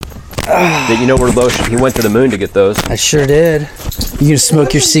Did you know where Loesch, he went to the moon to get those? I sure did. You gonna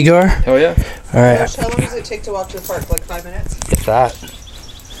smoke your cigar? Hell yeah. All right. How long does it take to walk to the park? Like 5 minutes? Get that.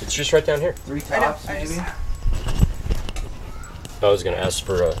 It's just right down here. 3 I know. tops, maybe? I was going to ask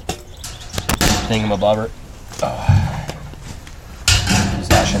for a thingamabobber. Is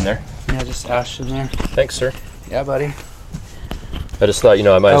Ash in there? Yeah, just ash in there. Thanks, sir. Yeah, buddy. I just thought,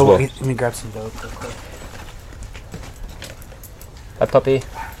 I might as well. Let me grab some dope real quick. Hi, puppy.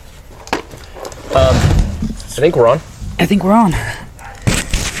 I think we're on. I think we're on.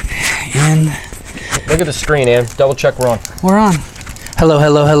 And Look at the screen, Ann. Double check we're on. we're on. Hello,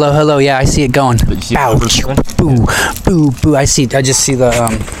 hello, hello, hello. Yeah, I see it going. Did you see Bow, the numbers moving? boo, boo, boo. I just see the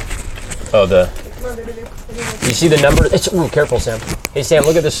Oh, you see the number? Ooh, careful, Sam. Hey, Sam,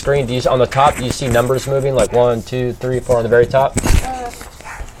 look at the screen. On the top, do you see numbers moving? Like 1, 2, 3, 4 on the very top?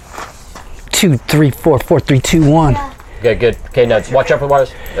 2, 3, 4, 4, 3, 2, 1. Okay, good. Okay, now watch out for the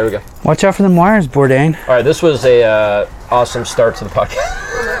wires. There we go. Watch out for them wires, Bourdain. All right, this was a awesome start to the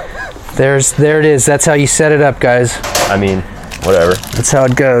podcast. There it is. That's how you set it up, guys. I mean, whatever. That's how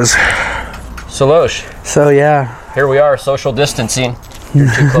it goes. So, Loesch, So yeah, here we are, social distancing.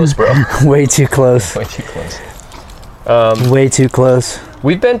 You're too close, bro. way too close. Way too close. Way too close.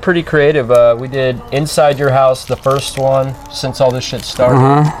 We've been pretty creative. We did Inside Your House, the first one, since all this shit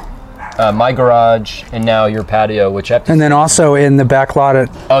started. My garage, and now your patio, which And then also in the back lot at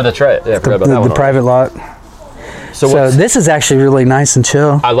oh, that's right. Yeah, I forgot about that one. the private lot. So So this is actually really nice and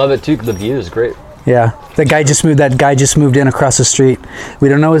chill. I love it too. 'Cause the view is great. Yeah, that guy just moved in across the street. We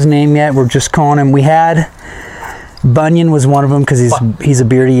don't know his name yet. We're just calling him. We had Bunyan was one of them because he's a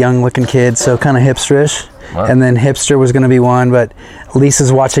beardy, young-looking kid, so kind of hipsterish. Wow. And then Hipster was going to be one, but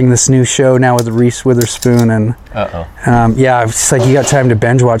Lisa's watching this new show now with Reese Witherspoon, and yeah, it's like you got time to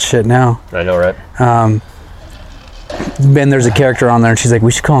binge watch shit now. I know, right? Ben, there's a character on there, and she's like,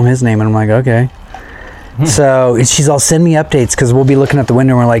 we should call him his name, and I'm like, okay. So she's all, send me updates, because we'll be looking at the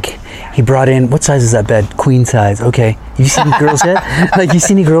window, and we're like, he brought in, what size is that bed? Queen size. Okay. You see any girls yet? Like, you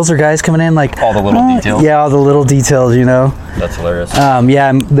see any girls or guys coming in? Like All the little details. Yeah, all the little details, you know. That's hilarious. Yeah,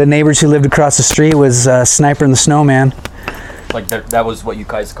 and the neighbors who lived across the street was Sniper and the Snowman. Like that was what you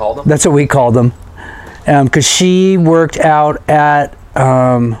guys called them? That's what we called them. Because she worked out at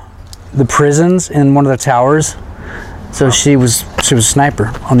the prisons in one of the towers. So she was a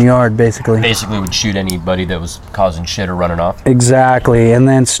sniper on the yard, basically. Basically would shoot anybody that was causing shit or running off. Exactly. And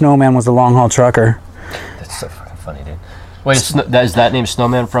then Snowman was the long haul trucker. That's so fucking funny, dude. Wait, is that name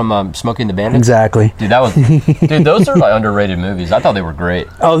Snowman from Smokey and the Bandit? Exactly. Dude, those are like underrated movies. I thought they were great.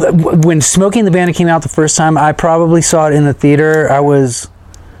 Oh, when Smokey and the Bandit came out the first time, I probably saw it in the theater. I was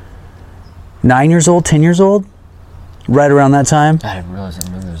 9 years old, 10 years old, right around that time. I didn't realize that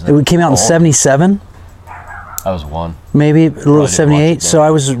movie was that It came out in old. 77. I was 1. Maybe a little didn't 78. watch it, So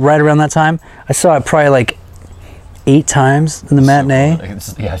I was right around that time. I saw it probably like 8 times in the matinee.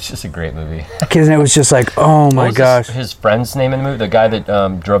 Yeah, it's just a great movie. Because it was just like, oh my What was gosh. his friend's name in the movie? The guy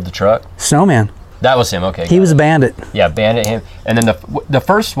that drove the truck? Snowman. That was him, okay. He was a bandit. Yeah, Bandit, him. And then the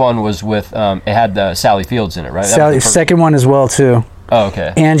first one was with, it had Sally Fields in it, right? That was the first- Second one as well, too. Oh,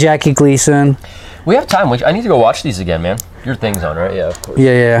 okay. And Jackie Gleason. We have time. I need to go watch these again, man. Your thing's on, right? Yeah, of course.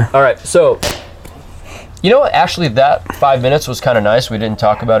 Yeah. All right, so, you know what? Actually, that 5 minutes was kind of nice. We didn't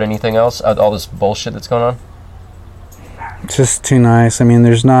talk about anything else, all this bullshit that's going on. It's just too nice. I mean,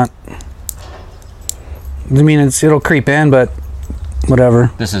 there's not... I mean, it'll creep in, but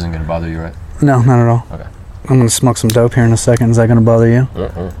whatever. This isn't going to bother you, right? No, not at all. Okay. I'm going to smoke some dope here in a second. Is that going to bother you?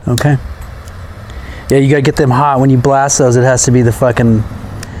 Okay. Yeah, you got to get them hot. When you blast those, it has to be the fucking...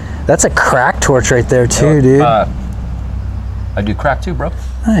 That's a crack torch right there, too, dude. I do crack, too, bro.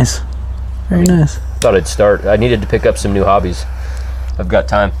 Nice. Very nice. Thought I'd start. I needed to pick up some new hobbies. I've got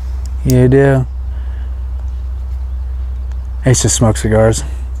time. Yeah, you do. I used to smoke cigars.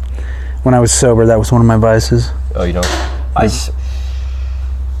 When I was sober, that was one of my vices. Oh, you don't?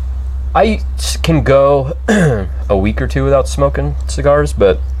 I can go a week or two without smoking cigars,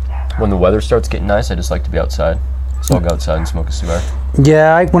 but when the weather starts getting nice, I just like to be outside. So I'll go outside and smoke a cigar.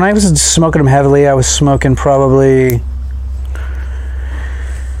 Yeah, when I was smoking them heavily, I was smoking probably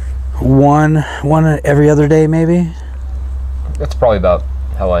one every other day, maybe. That's probably about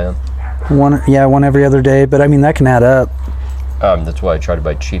how I am. One every other day. But I mean, that can add up. That's why I try to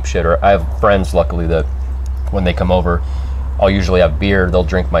buy cheap shit. Or I have friends, luckily, that when they come over, I'll usually have beer. They'll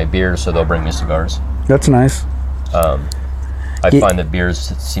drink my beer, so they'll bring me cigars. That's nice. I find that beers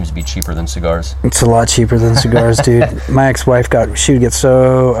seems to be cheaper than cigars. It's a lot cheaper than cigars, dude. My ex-wife she would get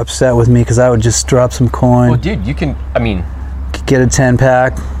so upset with me because I would just drop some coin. Well, dude, you can, Get a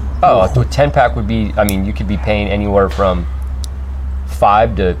 10-pack. Oh, a 10-pack would be, you could be paying anywhere from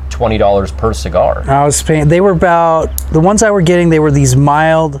 $5 to $20 per cigar. I was paying. They were about the ones I were getting. They were these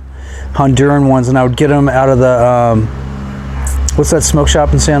mild Honduran ones, and I would get them out of the what's that smoke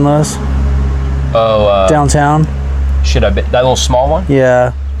shop in San Luis? Downtown. Should I be that little small one?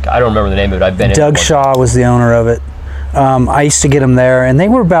 Yeah. I don't remember the name of it. I've been Doug in Shaw was the owner of it. I used to get them there, and they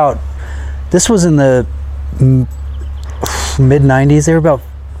were about. This was in the mid '90s. They were about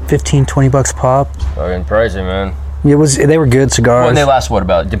 $15-20 pop. Fucking pricey, man. It was. They were good cigars. Well, and they last what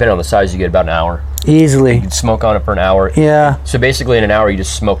about? Depending on the size, you get about an hour. Easily. You can smoke on it for an hour. Yeah. So basically, in an hour, you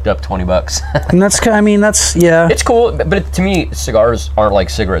just smoked up $20. And that's. I mean, that's yeah. It's cool, but to me, cigars aren't like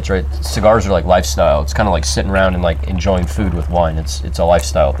cigarettes, right? Cigars are like lifestyle. It's kind of like sitting around and like enjoying food with wine. It's a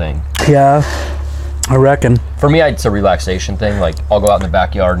lifestyle thing. Yeah. I reckon. For me, it's a relaxation thing. Like, I'll go out in the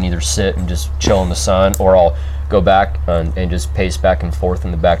backyard and either sit and just chill in the sun, or I'll go back and just pace back and forth in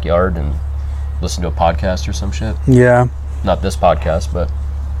the backyard and listen to a podcast or some shit. Yeah. Not this podcast, but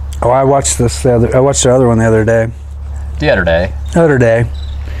Oh, I watched this. I watched the other one the other day. the other day.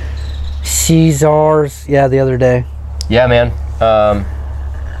 Caesars. Yeah, the other day. Yeah, man. I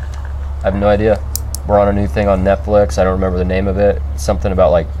have no idea. We're on a new thing on Netflix. I don't remember the name of it. Something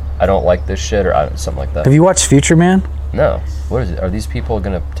about like, I don't like this shit, or something like that. Have you watched Future Man? No. What is it? Are these people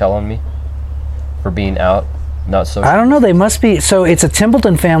gonna tell on me for being out? Not so. I don't know. They must be. So it's a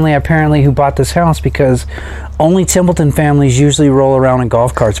Templeton family apparently who bought this house, because only Templeton families usually roll around in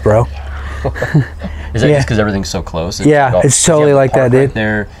golf carts, bro. Is that Yeah. just because everything's so close? Yeah, like, it's you totally have the like that, park dude. Right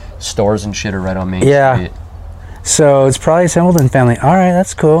there, stores and shit are right on Main Yeah. Street. So it's probably a Templeton family. All right,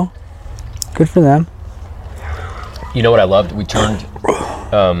 that's cool. Good for them. You know what I loved? We turned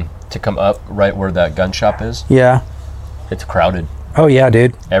to come up right where that gun shop is. Yeah. It's crowded. Oh yeah,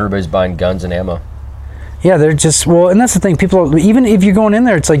 dude. Everybody's buying guns and ammo. Yeah, they're just and that's the thing. People, even if you're going in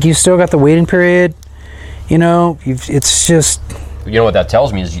there, it's like you still got the waiting period. You know, it's just. You know what that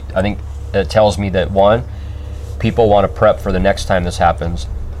tells me is, I think it tells me that, one, people want to prep for the next time this happens.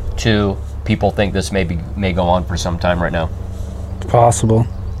 Two, people think this may go on for some time right now. Possible.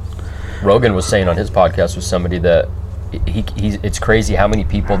 Rogan was saying on his podcast with somebody that it's crazy how many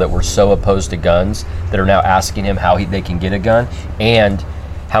people that were so opposed to guns that are now asking him how they can get a gun, and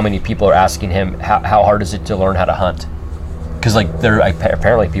how many people are asking him how hard is it to learn how to hunt, because like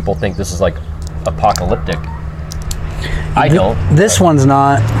apparently people think this is like apocalyptic. I don't. This one's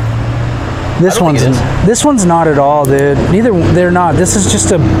not. This I don't think one's it is. this one's not at all, dude. Neither they're not. This is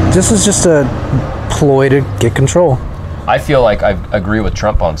just a ploy to get control. I feel like I agree with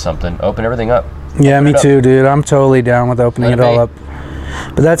Trump on something. Open everything up. Yeah, Open me it up. too, dude. I'm totally down with opening Let it it all be.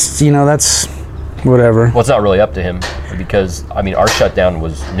 up. But that's whatever. Well, it's not really up to him, because I mean our shutdown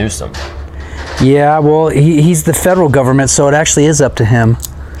was Newsom. Yeah, well, he's the federal government, so it actually is up to him.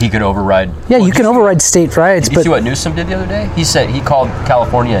 He could override. Yeah, Well, you can override state rights, Did you but see what Newsom did the other day? He said he called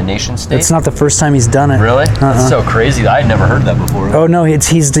California a nation state. it's not the first time he's done it. Really? That's so crazy. I had never heard that before. Oh no,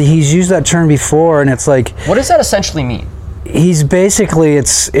 he's used that term before, and it's like What does that essentially mean? he's basically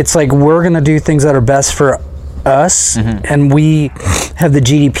it's like we're gonna do things that are best for us, and we have the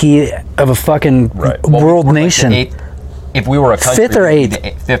GDP of a fucking Well, world we're like the nation. if we were a country, Fifth or we'd be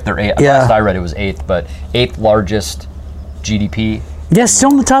eighth? the fifth or eighth. Yeah. Last I read, it was eighth, but eighth largest GDP. Yeah,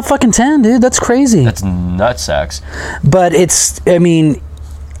 still in the top fucking 10, dude. That's crazy. That's nutsacks. But I mean,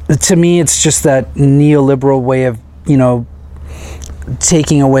 to me, it's just that neoliberal way of,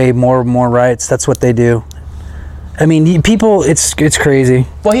 taking away more and more rights. That's what they do. I mean, people, it's crazy.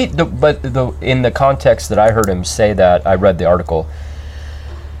 Well, in the context that I heard him say that, I read the article.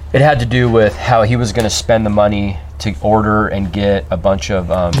 It had to do with how he was going to spend the money to order and get a bunch of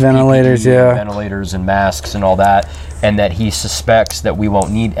Ventilators, PPE, yeah. ventilators and masks and all that, and that he suspects that we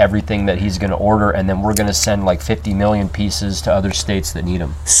won't need everything that he's going to order, and then we're going to send like 50 million pieces to other states that need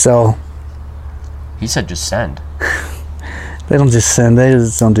them. So He said just send. they don't just send. They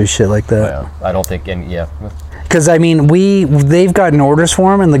just don't do shit like that. Well, I don't think any. Yeah. Because I mean, they've gotten orders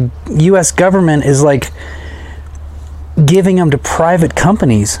for them, and the U.S. government is like giving them to private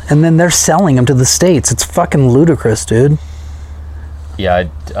companies, and then they're selling them to the states. It's fucking ludicrous, dude. Yeah,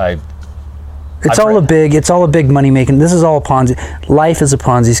 It's I've all read- a big money making. This is all a Ponzi. Life is a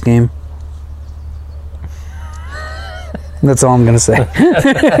Ponzi scheme. That's all I'm gonna say.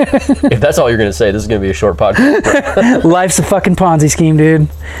 if that's all you're going to say, this is going to be a short podcast. Life's a fucking Ponzi scheme, dude. What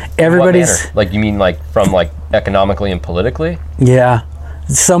Everybody's manner? Like, you mean like from like economically and politically? yeah.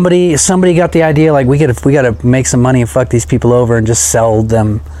 Somebody got the idea like we gotta make some money and fuck these people over and just sell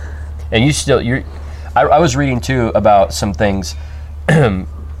them. And I was reading too about some things.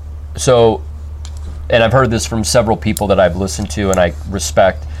 So, and I've heard this from several people that I've listened to and I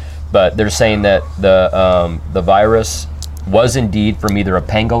respect, but they're saying that the virus was indeed from either a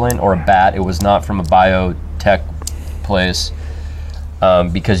pangolin or a bat. It was not from a biotech place,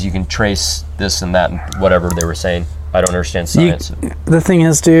 because you can trace this and that and whatever they were saying. I don't understand science. The thing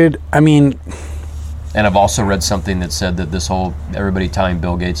is, dude, I mean... And I've also read something that said that this whole, everybody tying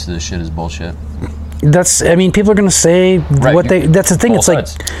Bill Gates to this shit is bullshit. People are going to say what they... That's the thing. It's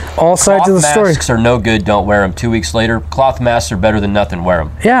sides. Like all sides of the story. Masks are no good, don't wear them. 2 weeks later, cloth masks are better than nothing, wear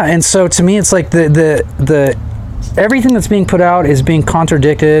them. Yeah, and so to me, it's like the everything that's being put out is being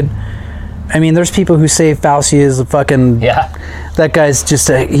contradicted. I mean, there's people who say Fauci is a fucking... Yeah. That guy's just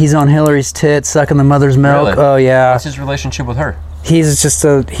he's on Hillary's tit, sucking the mother's milk. Really? Oh, yeah. What's his relationship with her? He's just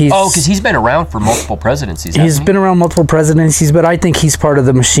because he's been around for multiple presidencies. He's been around multiple presidencies, but I think he's part of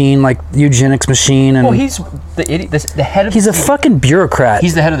the machine, like eugenics machine. And well, he's the idiot, the head of. He's a fucking bureaucrat.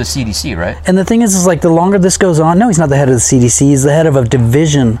 He's the head of the CDC, right? And the thing is like the longer this goes on, no, he's not the head of the CDC. He's the head of a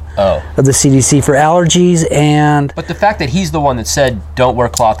division of the CDC for allergies and. But the fact that he's the one that said don't wear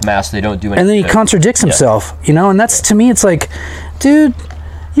cloth masks, they don't do anything. And then he contradicts himself, and that's to me, it's like, dude.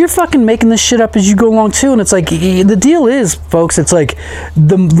 You're fucking making this shit up as you go along too, and it's like the deal is, folks. It's like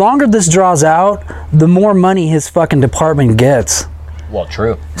the longer this draws out, the more money his fucking department gets. Well,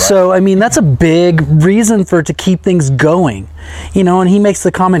 true. Right. So I mean, that's a big reason for it to keep things going, And he makes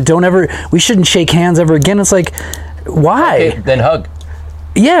the comment, we shouldn't shake hands ever again. It's like, why? Okay, then hug.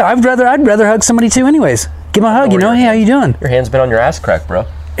 Yeah, I'd rather hug somebody too. Anyways, give him a hug. Hey, how you doing? Your hand's been on your ass crack, bro.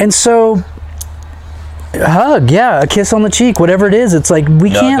 And so. A hug, a kiss on the cheek, whatever it is. It's like we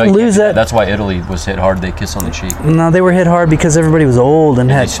can't lose that. That's why Italy was hit hard. They kiss on the cheek. No, they were hit hard because everybody was old and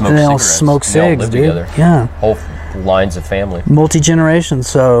they all smoked cigs, dude. Together. Yeah, whole lines of family, multi-generation.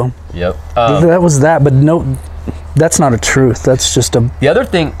 So yep, that was that. But no, that's not a truth. That's just a. The other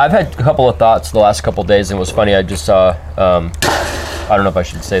thing, I've had a couple of thoughts the last couple of days, and it was funny. I just saw. I don't know if I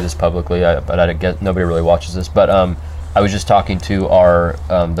should say this publicly, but I guess nobody really watches this, but. I was just talking to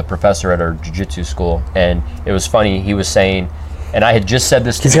the professor at our jiu-jitsu school, and it was funny. He was saying, and I had just said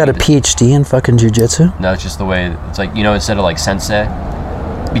this to He's got a PhD in fucking jiu-jitsu? No, it's just the way, it's like, instead of like sensei,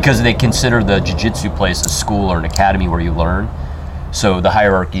 because they consider the jiu-jitsu place a school or an academy where you learn. So the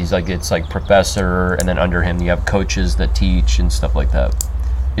hierarchy's like, it's like professor, and then under him you have coaches that teach and stuff like that.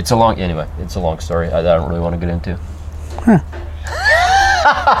 It's a long story I don't really want to get into. Huh.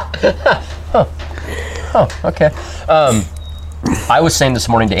 Oh, okay. I was saying this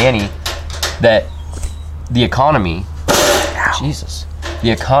morning to Annie that the economy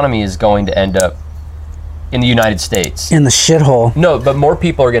is going to end up in the United States. In the shithole. No, but more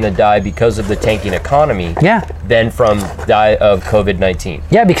people are going to die because of the tanking economy than from die of COVID-19.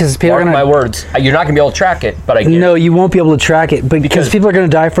 Yeah, because people are going to... Mark my words. You're not going to be able to track it, but No, you won't be able to track it, but because people are going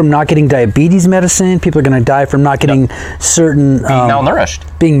to die from not getting diabetes medicine, people are going to die from not getting certain...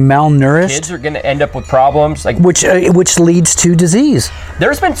 Being malnourished. Kids are going to end up with problems. Which leads to disease.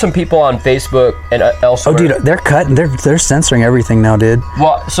 There's been some people on Facebook and elsewhere... Oh, dude, they're cutting. They're censoring everything now, dude.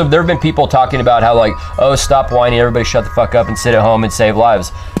 Well, so there have been people talking about how stop whining, everybody shut the fuck up and sit at home and save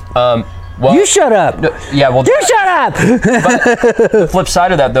lives. Well, you shut up. Yeah, well, you shut up. But the flip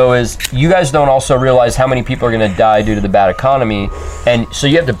side of that, though, is you guys don't also realize how many people are going to die due to the bad economy, and so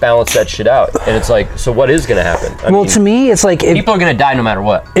you have to balance that shit out. And it's like, so what is going to happen? I mean, to me, it's like people are going to die no matter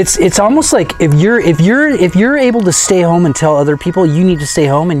what. It's almost like if you're able to stay home and tell other people you need to stay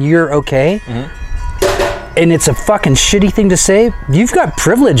home and you're okay. Mm-hmm. And it's a fucking shitty thing to say, you've got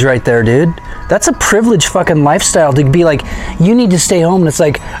privilege right there, dude. That's a privileged fucking lifestyle to be like, you need to stay home. And it's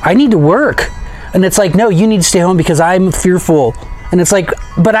like, I need to work. And it's like, no, you need to stay home because I'm fearful. And it's like,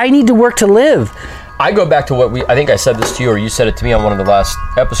 but I need to work to live. I go back to I think I said this to you, or you said it to me on one of the last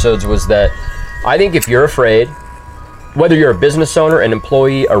episodes, was that I think if you're afraid, whether you're a business owner, an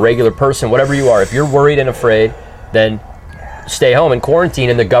employee, a regular person, whatever you are, if you're worried and afraid, then stay home and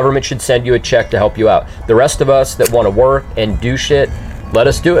quarantine, and the government should send you a check to help you out. The rest of us that want to work and do shit, let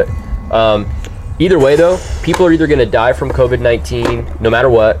us do it. Either way, though, people are either going to die from COVID-19, no matter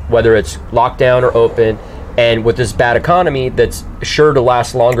what, whether it's lockdown or open. And with this bad economy that's sure to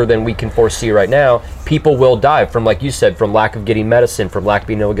last longer than we can foresee right now, people will die from, like you said, from lack of getting medicine, from lack of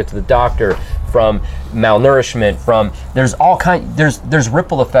being able to get to the doctor, from malnourishment, from there's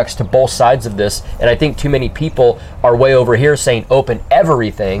ripple effects to both sides of this. And I think too many people are way over here saying open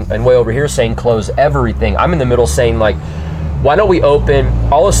everything and way over here saying close everything. I'm in the middle saying, like, why don't we open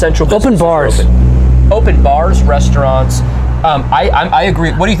all essential businesses? Open bars. Open bars, restaurants. I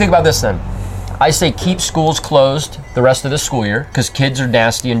agree. What do you think about this then? I say keep schools closed the rest of the school year because kids are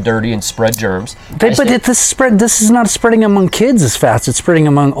nasty and dirty and spread germs. This is not spreading among kids as fast. It's spreading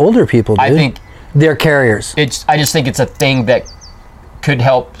among older people, dude. I think they're carriers. I just think it's a thing that could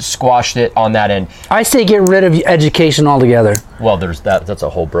help squash it on that end. I say get rid of education altogether. Well, there's that. That's a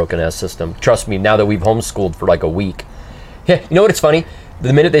whole broken ass system. Trust me. Now that we've homeschooled for like a week, yeah. You know what? It's funny.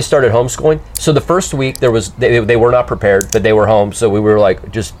 The minute they started homeschooling, so the first week they were not prepared, but they were home, so we were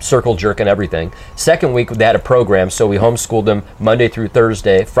like just circle jerking everything. Second week they had a program, so we homeschooled them Monday through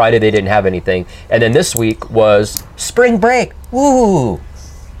Thursday. Friday they didn't have anything, and then this week was spring break. Woo!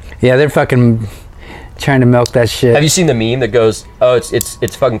 Yeah, they're fucking trying to milk that shit. Have you seen the meme that goes, "Oh,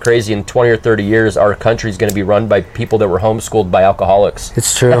 it's fucking crazy. In 20 or 30 years, our country's going to be run by people that were homeschooled by alcoholics."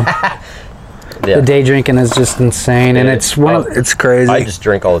 It's true. Yeah. The day drinking is just insane, and it's it's crazy. I just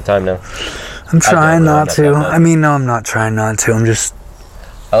drink all the time now. I'm trying not to. I mean, no, I'm not trying not to. I'm just.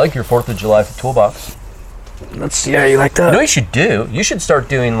 I like your 4th of July toolbox. Yeah, you like that? You know what you should do? You should start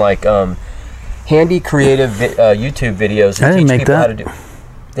doing like handy, creative YouTube videos. I didn't make people that. how to do.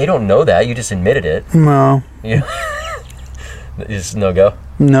 They don't know that. You just admitted it. No. You just no go.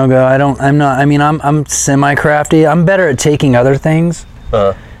 No go. I don't. I'm not. I mean, I'm semi crafty. I'm better at taking other things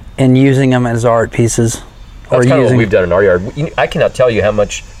and using them as art pieces. That's kind of what we've done in our yard. I cannot tell you how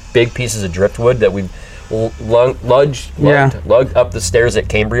much big pieces of driftwood that we've lugged up the stairs at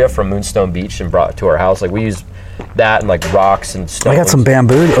Cambria from Moonstone Beach and brought to our house. Like we use that and like rocks and stuff. I got some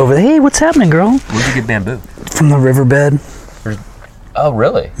bamboo over there. Hey, what's happening, girl? Where'd you get bamboo? From the riverbed. Oh,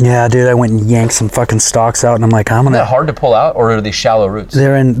 really? Yeah, dude. I went and yanked some fucking stalks out, and I'm like, I'm gonna. Is that hard to pull out, or are they shallow roots?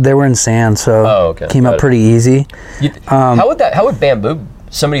 They were in sand, so came up pretty easy. How would bamboo?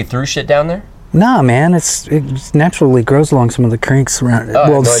 Somebody threw shit down there? Nah, man, it naturally grows along some of the creeks around.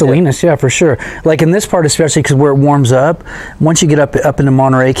 The Salinas, yeah, for sure. Like in this part, especially because where it warms up. Once you get up into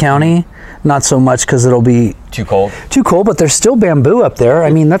Monterey County, not so much because it'll be too cold. But there's still bamboo up there.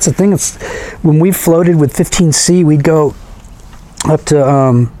 I mean, that's the thing. It's when we floated with 15C, we'd go up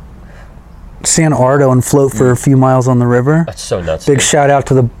to San Ardo and float for a few miles on the river. That's so nuts. Big shout out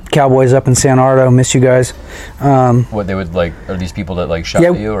to the Cowboys up in San Ardo. Miss you guys. What they would like? Are these people that like shout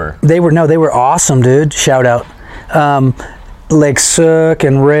at you or? They were awesome, dude. Shout out. Like Sook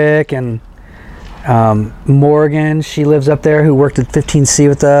and Rick and Morgan. She lives up there who worked at 15C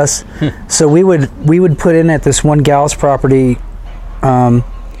with us. So we would put in at this one gal's property.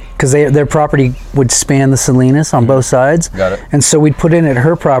 Because their property would span the Salinas on both sides. Got it. And so we'd put in at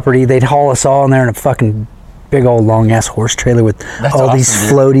her property. They'd haul us all in there in a fucking big old long ass horse trailer with these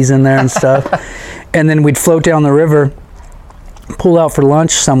floaties in there and stuff. And then we'd float down the river, pull out for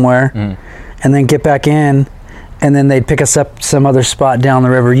lunch somewhere, and then get back in. And then they'd pick us up some other spot down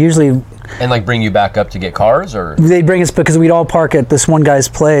the river. Usually. And like bring you back up to get cars, or they'd bring us because we'd all park at this one guy's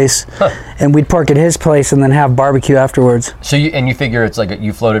place, and we'd park at his place and then have barbecue afterwards. So you figure it's like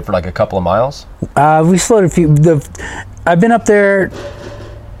you floated for like a couple of miles? We floated I've been up there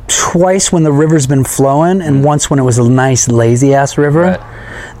twice when the river's been flowing, and once when it was a nice lazy ass river. Right.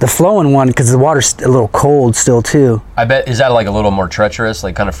 The flowing one, because the water's a little cold still too. I bet, is that like a little more treacherous,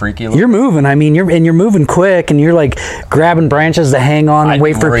 like kind of freaky? You're moving. I mean, you're moving quick, and you're like grabbing branches to hang on and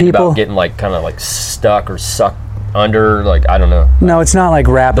wait for people. About getting like kind of like stuck or sucked under, like I don't know. No, it's not like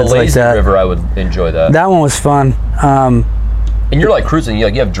rapids like that. The lazy river, I would enjoy that. That one was fun. And you're like cruising. You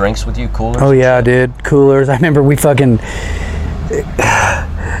have drinks with you, coolers. Oh yeah, dude, coolers. I remember we were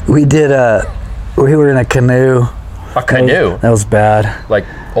in a canoe. A canoe? That was bad. Like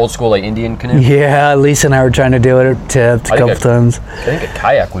old school, like Indian canoe? Yeah, Lisa and I were trying to do it at tipped a couple times. I think a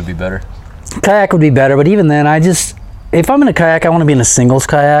kayak would be better. Kayak would be better, but even then, if I'm in a kayak, I want to be in a singles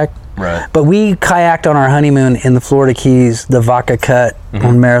kayak. Right. But we kayaked on our honeymoon in the Florida Keys, the Vaca Cut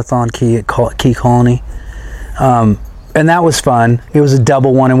on Marathon Key at Key Colony. And that was fun. It was a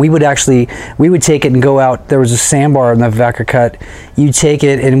double one, and we would take it and go out. There was a sandbar in the Vaca Cut. You take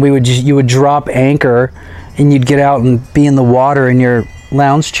it, and you would drop anchor, and you'd get out and be in the water in your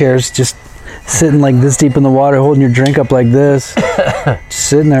lounge chairs, just sitting like this deep in the water, holding your drink up like this, just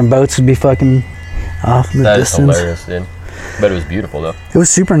sitting there. And boats would be fucking off in the distance. That is hilarious, dude. But it was beautiful though. It was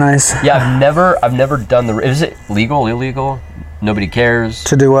super nice. Yeah, I've never done is it legal, illegal? Nobody cares.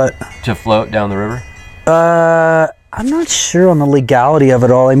 To do what? To float down the river? I'm not sure on the legality of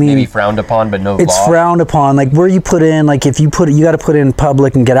it all. I mean, maybe frowned upon, but no. It's law. frowned upon. Like where you put in, like if you got to put in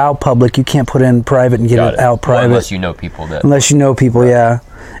public and get out public. You can't put in private and get out private. Well, unless you know people that. Unless you know people, yeah.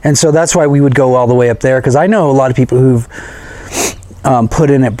 And so that's why we would go all the way up there, because I know a lot of people who've put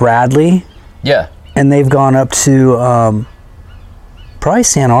in at Bradley. Yeah. And they've gone up to probably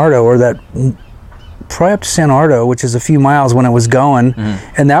San Ardo probably up to San Ardo, which is a few miles when it was going,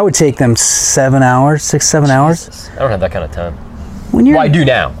 and that would take them 7 hours, 6-7 hours. I don't have that kind of time. I do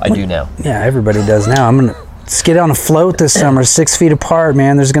now. Yeah, everybody does now. I'm gonna get on a float this summer, 6 feet apart,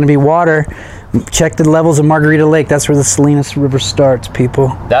 man. There's gonna be water. Check the levels of Margarita Lake. That's where the Salinas River starts, people.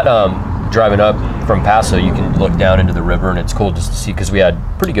 That driving up from Paso, you can look down into the river, and it's cool just to see because we had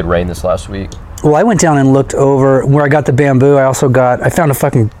pretty good rain this last week. Well, I went down and looked over where I got the bamboo. I found a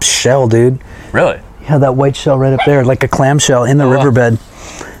fucking shell, dude. Really? Yeah, that white shell right up there, like a clam shell in the riverbed. You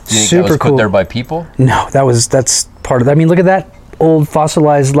think Super that was cool. put there by people? No, that's part of it. I mean, look at that old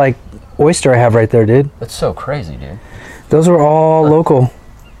fossilized like oyster I have right there, dude. That's so crazy, dude. Those were all local.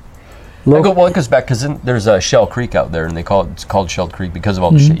 Well, it goes back because there's a Shell Creek out there, and it's called Shell Creek because of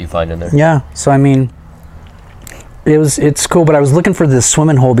all the shit you find in there. Yeah. So I mean, it's cool. But I was looking for this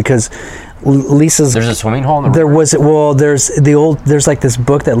swimming hole because Lisa's. There's a swimming hole in the river? There's like this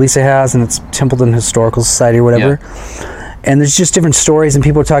book that Lisa has, and it's Templeton Historical Society or whatever. Yeah. And there's just different stories, and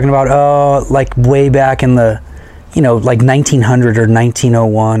people are talking about like way back in the, like 1900 or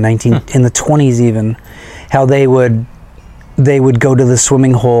 1901, in the 20s even, how they would go to the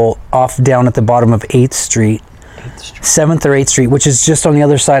swimming hole off down at the bottom of 8th Street. 7th or 8th Street, which is just on the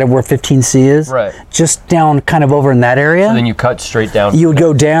other side of where 15C is. Right. Just down kind of over in that area. So then you cut straight down. You would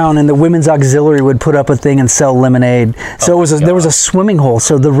go down, and the women's auxiliary would put up a thing and sell lemonade. So there was a swimming hole.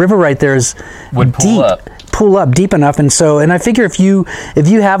 So the river right there is would pull up deep enough. And I figure if you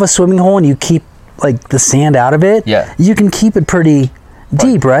have a swimming hole and you keep like the sand out of it, you can keep it pretty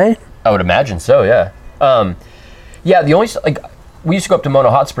deep, right? I would imagine so, yeah. Yeah, the only we used to go up to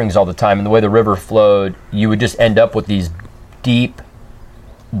Mono Hot Springs all the time, and the way the river flowed, you would just end up with these deep,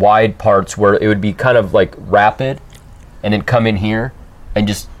 wide parts where it would be kind of like rapid, and then come in here, and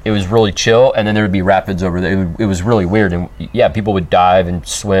it was really chill, and then there would be rapids over there. It was really weird, and yeah, people would dive and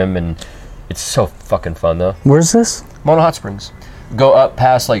swim, and it's so fucking fun though. Where's this? Mono Hot Springs. Go up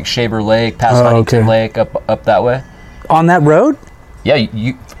past like Shaver Lake, past Huntington Lake, up that way. On that road? Yeah,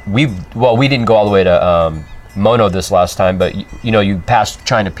 we didn't go all the way to Mono this last time, but you passed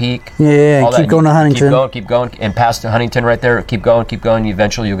China Peak. Yeah, keep going to Huntington. Keep going, and past Huntington right there. Keep going.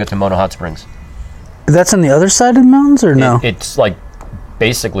 Eventually, you'll get to Mono Hot Springs. That's on the other side of the mountains, or no? It's like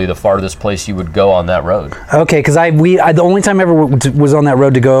basically the farthest place you would go on that road. Okay, because the only time I ever was on that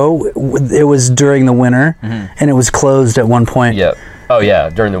road to go, it was during the winter, and it was closed at one point. Yeah. Oh yeah,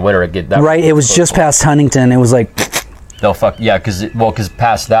 during the winter it was just past Huntington. It was like they'll because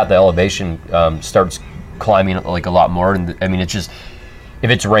past that the elevation starts climbing like a lot more, and I mean it's just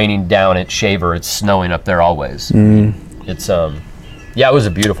if it's raining down at Shaver, it's snowing up there always. It's it was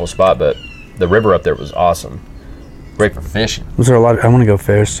a beautiful spot, but the river up there was awesome, great for fishing. Was there a lot? I want to go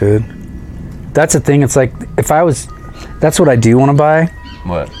fish, dude. That's the thing. It's like that's what I do want to buy.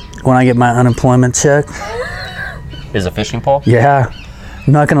 What? When I get my unemployment check, is a fishing pole? Yeah.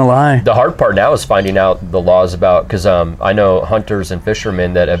 I'm not gonna lie. The hard part now is finding out the laws about, because I know hunters and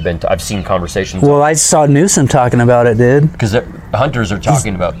fishermen that have been. I've seen conversations. Well, I saw Newsom talking about it, dude. Because hunters are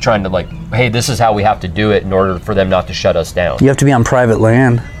talking about trying to hey, this is how we have to do it in order for them not to shut us down. You have to be on private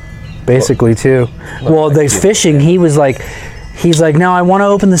land, basically, too. Well, the fishing, he's like, now I want to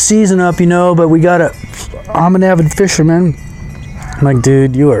open the season up, but I'm an avid fisherman. I'm like,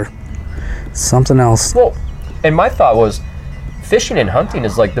 dude, you are something else. Well, and my thought was, fishing and hunting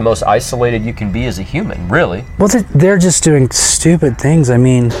is like the most isolated you can be as a human, really. Well, they're just doing stupid things. I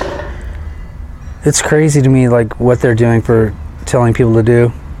mean, it's crazy to me, like, what they're doing for telling people to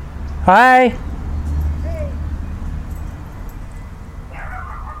do. Hi! Hey.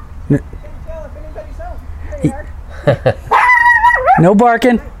 Can't tell if anybody's home. Hey, Mark. No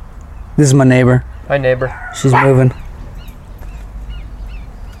barking. This is my neighbor. Hi, neighbor. She's moving.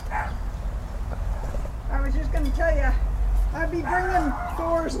 I was just going to tell you, I'll be bringing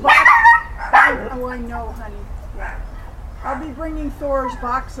Thor's box. Oh, I know, honey. Yeah. I'll be bringing Thor's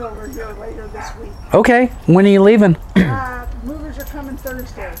box over here later this week. Okay, when are you leaving? Movers are coming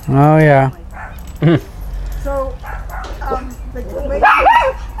Thursday. Oh, yeah. So, the lady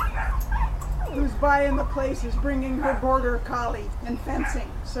who's buying the place is bringing her border collie and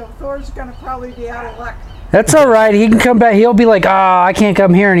fencing. So Thor's going to probably be out of luck. That's all right. He can come back. He'll be like, I can't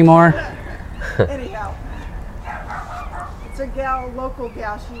come here anymore. Anyhow, it's a local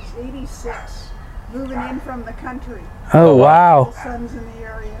gal. She's 86, moving in from the country. Oh, wow. Her son's in the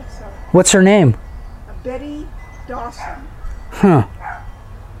area, so. What's her name? Betty Dawson. Huh.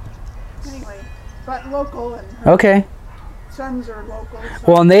 Anyway, but local, and her Okay. sons are local.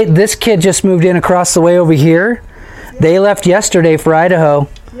 So. Well, and this kid just moved in across the way over here. They left yesterday for Idaho.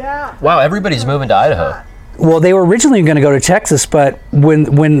 Yeah. Wow, everybody's moving to Idaho. Well, they were originally going to go to Texas, but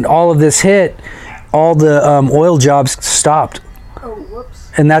when all of this hit, all the oil jobs stopped. Oh, whoops.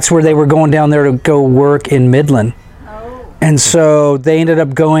 And that's where they were going down there to go work in Midland. Oh. And so they ended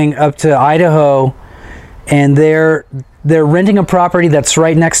up going up to Idaho, and they're renting a property that's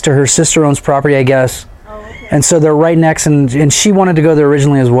right next to her sister owns property, I guess. Oh, okay. And so they're right next, and she wanted to go there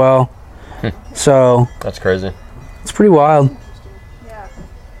originally as well. So That's crazy. it's pretty wild. Yeah.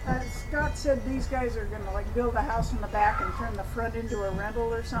 Scott said these guys are going to like build a house in the back and turn the front into a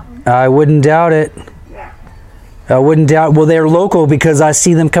rental or something. I wouldn't doubt it. Yeah. I wouldn't doubt. Well, they're local because I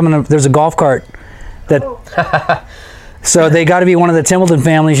see them coming up. There's a golf cart that. Oh, So they got to be one of the Templeton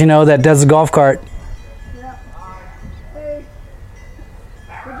families, that does the golf cart. yeah. Hey,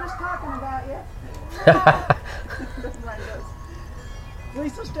 we're just talking about you. Mine does.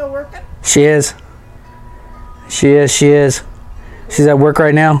 Lisa still working? She is. She's at work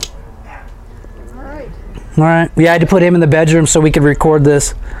right now. All right. All right. Yeah, I had to put him in the bedroom so we could record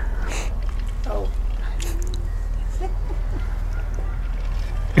this. Oh.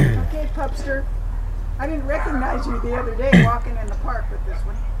 Okay, Pupster. I didn't recognize you the other day walking in the park with this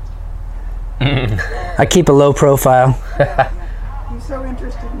one. I keep a low profile. He's so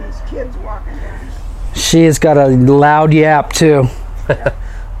interested in these kids walking down. She has got a loud yap too. Good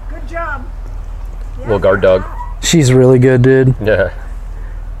job. Yeah, Little guard dog. She's really good, dude. Yeah.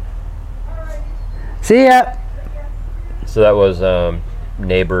 See ya. So that was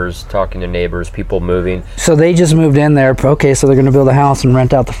neighbors, talking to neighbors, people moving. So they just moved in there. Okay, so they're gonna build a house and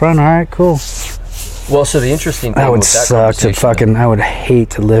rent out the front. All right, cool. Well, so the interesting thing That would with that suck to conversation- I would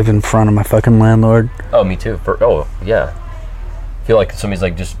hate to live in front of my fucking landlord. Oh, me too. Yeah. I feel like somebody's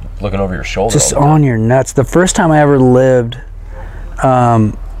like just looking over your shoulder. Just all the time. on your nuts. The first time I ever lived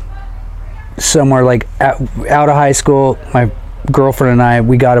somewhere like out of high school, my girlfriend and I,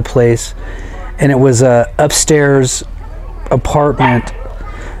 we got a place, and it was a upstairs apartment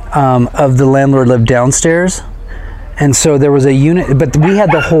of the landlord lived downstairs. And so there was a unit, but we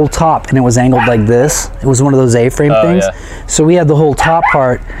had the whole top, and it was angled like this. It was one of those A-frame things. Yeah. So we had the whole top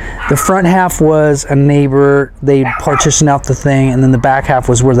part. The front half was a neighbor. They partitioned out the thing, and then the back half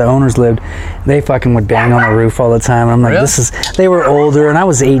was where the owners lived. They fucking would bang on the roof all the time. And I'm like, Really? they were older, and I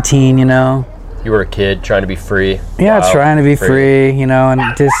was 18, You were a kid trying to be free. Yeah, Wow. trying to be free, and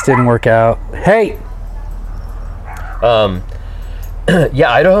it just didn't work out. Hey!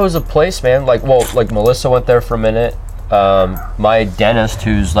 Yeah, Idaho is a place, man. Like Melissa went there for a minute. My dentist,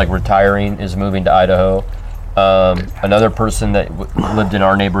 who's like retiring, is moving to Idaho. Another person that lived in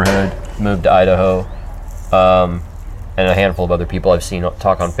our neighborhood moved to Idaho. And a handful of other people I've seen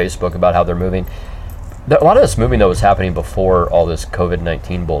talk on Facebook about how they're moving. A lot of this moving, though, was happening before all this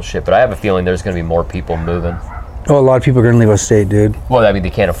COVID-19 bullshit, but I have a feeling there's going to be more people moving. Oh, a lot of people are going to leave us state, dude. Well, I mean,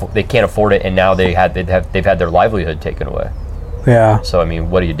 they can't afford it, and now they've had their livelihood taken away. Yeah, So, I mean,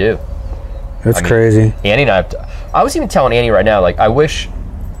 what do you do? that's crazy. Annie and I was even telling Annie right now, like, I wish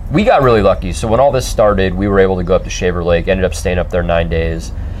we got really lucky. So when all this started, we were able to go up to Shaver Lake, ended up staying up there 9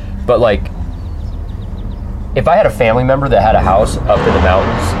 days. But like, if I had a family member that had a house up in the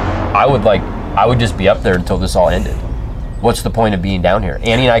mountains, I would just be up there until this all ended. What's the point of being down here?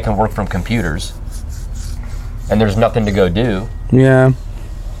 Annie and I can work from computers, and there's nothing to go do. Yeah.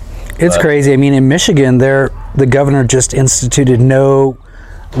 It's crazy. I mean, in Michigan, the governor just instituted no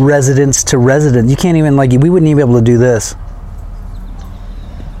residence to resident. You can't even, we wouldn't even be able to do this.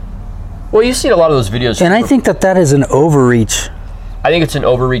 Well, you've seen a lot of those videos. And I think that is an overreach. I think it's an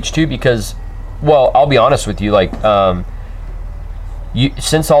overreach too because, well, I'll be honest with you, like,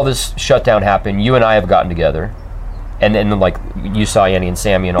 since all this shutdown happened, you and I have gotten together, and then like you saw Annie and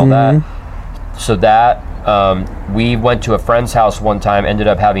Sammy and all that. So that we went to a friend's house one time, ended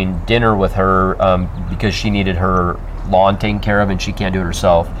up having dinner with her because she needed her lawn taken care of and she can't do it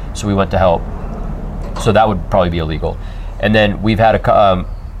herself. So we went to help. So that would probably be illegal. And then we've had a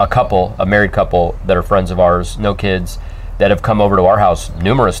married couple that are friends of ours, no kids, that have come over to our house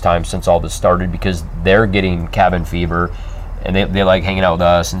numerous times since all this started because they're getting cabin fever, and they like hanging out with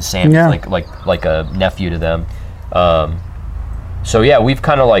us, and Sam's like a nephew to them. So yeah, we've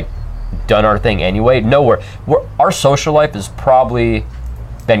kind of like done our thing anyway. Our social life has probably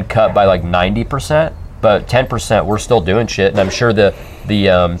been cut by like 90%, but 10% we're still doing shit, and I'm sure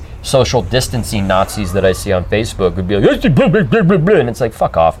the social distancing Nazis that I see on Facebook would be like, and it's like,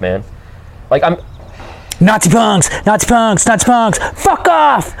 fuck off, man. Like, I'm Nazi punks, fuck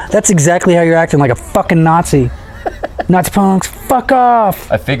off! That's exactly how you're acting, like a fucking Nazi. Nazi punks, fuck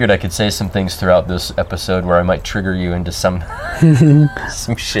off! I figured I could say some things throughout this episode where I might trigger you into some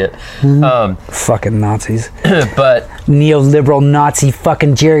some shit. Fucking Nazis. But Neoliberal Nazi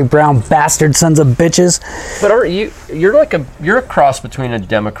fucking Jerry Brown bastard sons of bitches. But you're a cross between a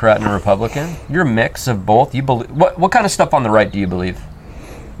Democrat and a Republican. You're a mix of both. You believe what kind of stuff on the right do you believe?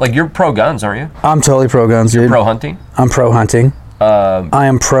 Like, you're pro guns, aren't you? I'm totally pro guns, dude. Pro hunting. I'm pro hunting. I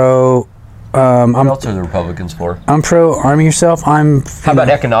am pro I'm What else are the Republicans for? pro arm yourself. How about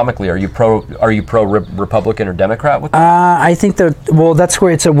economically? Are you pro Republican or Democrat with that? I think that, well, that's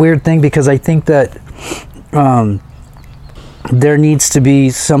where it's a weird thing, because I think that there needs to be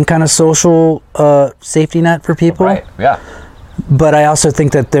some kind of social safety net for people. Right. Yeah. But I also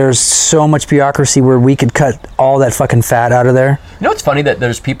think that there's so much bureaucracy where we could cut all that fucking fat out of there. You know, it's funny that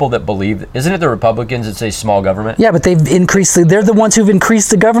there's people that believe, isn't it the Republicans that say small government? Yeah, but they're the ones who've increased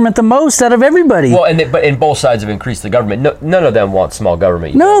the government the most out of everybody. Well, but both sides have increased the government. No, none of them want small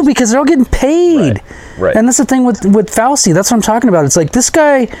government. No, because they're all getting paid. Right. And that's the thing with Fauci. That's what I'm talking about. It's like, this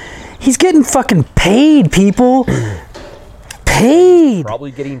guy, he's getting fucking paid, people. Paid.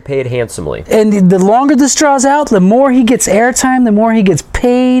 Probably getting paid handsomely. And the longer this draws out, the more he gets airtime, the more he gets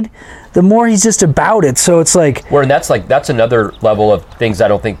paid, the more he's just about it. So it's like, Where that's another level of things I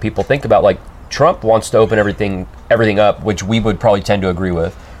don't think people think about. Like, Trump wants to open everything up, which we would probably tend to agree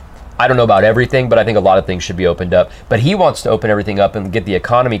with. I don't know about everything, but I think a lot of things should be opened up. But he wants to open everything up and get the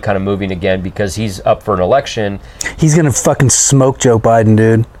economy kind of moving again, because he's up for an election. he's gonna fucking smoke Joe Biden,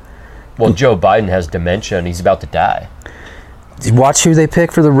 dude. Well, Joe Biden has dementia and he's about to die. Watch who they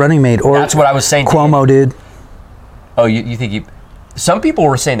pick for the running mate. Or That's what I was saying. Cuomo, dude. Oh, you think some people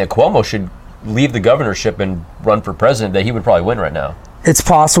were saying that Cuomo should leave the governorship and run for president, that he would probably win right now. It's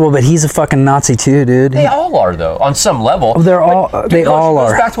possible, but he's a fucking Nazi too, dude. They all are, though, on some level. They're all. But, They all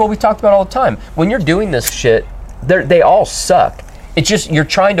goes are. back to what we talked about all the time. When you're doing this shit, they all suck. It's just you're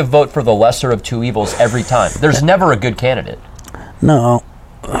trying to vote for the lesser of two evils every time. There's never a good candidate. No.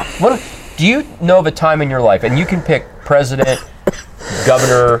 What do you know of a time in your life, and you can pick president,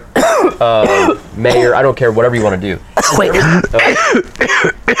 governor, mayor, I don't care, whatever you want to do. Wait.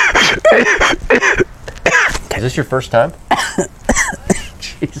 Is this your first time?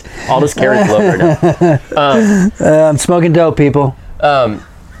 Jeez. All this carries love right now. I'm smoking dope, people.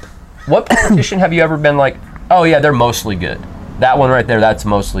 What politician have you ever been like, oh yeah, they're mostly good? That one right there, that's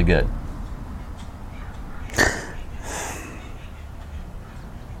mostly good.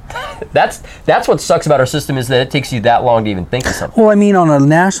 That's what sucks about our system, is that it takes you that long to even think of something. Well, I mean, on a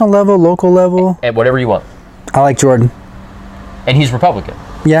national level, local level, And whatever you want. I like Jordan. And he's Republican.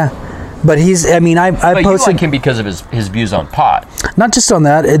 Yeah. But he's, I mean, I But you posted, like him because of his views on pot. not just on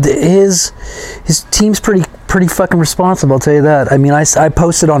that, his team's pretty fucking responsible, I'll tell you that. I mean, I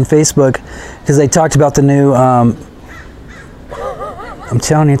posted on Facebook because they talked about the new, I'm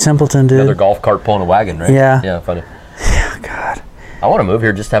telling you, Templeton, dude. Another golf cart pulling a wagon, right? Yeah. Yeah, funny. Yeah, God. I want to move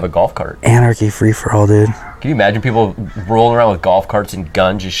here just to have a golf cart. Anarchy free for all, dude. Can you imagine people rolling around with golf carts and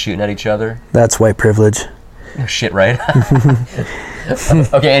guns just shooting at each other? That's white privilege. Shit, right?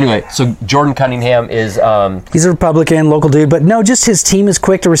 Okay, anyway, so Jordan Cunningham is... He's a Republican, local dude, but no, just his team is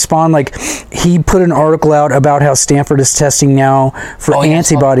quick to respond. Like, he put an article out about how Stanford is testing now for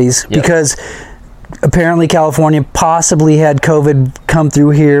antibodies because apparently California possibly had COVID come through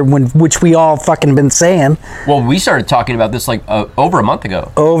here, which we all fucking been saying. Well, we started talking about this like over a month ago.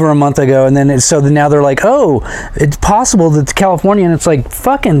 And then now they're like, oh, it's possible that it's California, and it's like,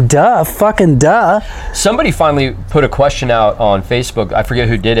 fucking duh. Somebody finally put a question out on Facebook. I forget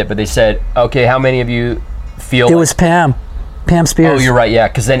who did it, but they said, okay, how many of you feel... It was Pam Spears. Oh, you're right, yeah,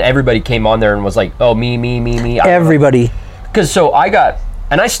 because then everybody came on there and was like, oh, me. Everybody. Because so I got...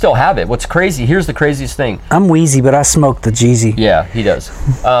 And I still have it. What's crazy, here's the craziest thing. I'm wheezy, but I smoked the Jeezy. Yeah, he does.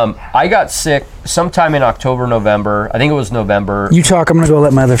 I got sick sometime in October, November. I think it was November. You talk, I'm going to go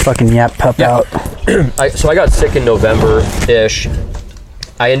let my other fucking yap pup out. So I got sick in November-ish.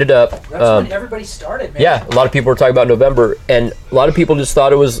 I ended up... That's when everybody started, man. Yeah, a lot of people were talking about November, and a lot of people just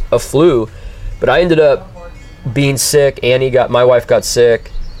thought it was a flu. But I ended up being sick. My wife got sick.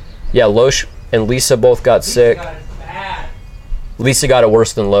 Yeah, Loesch and Lisa both got sick. Lisa got it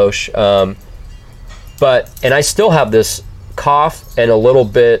worse than Loesch. And I still have this cough and a little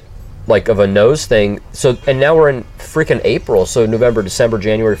bit like of a nose thing. So, and now we're in freaking April. So November, December,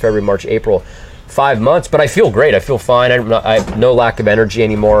 January, February, March, April, 5 months. But I feel great. I feel fine. I have no lack of energy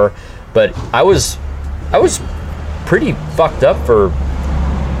anymore. But I was pretty fucked up for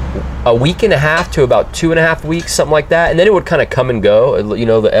a week and a half to about 2.5 weeks, something like that. And then it would kind of come and go, you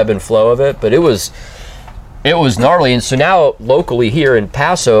know, the ebb and flow of it. But it was gnarly. And so now locally here in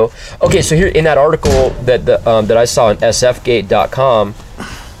Paso, okay, so here in that article that I saw on sfgate.com,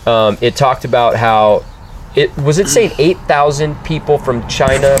 it talked about how it saying 8,000 people from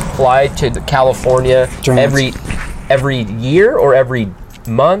China fly to California every year or every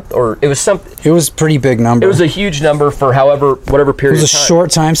month, or it was something. It was a pretty big number. It was a huge number for whatever period. It was a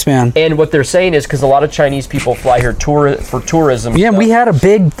short time span. And what they're saying is because a lot of Chinese people fly here for tourism. Yeah, stuff. we had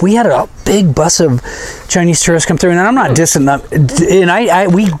a big bus of Chinese tourists come through, and I'm not dissing them.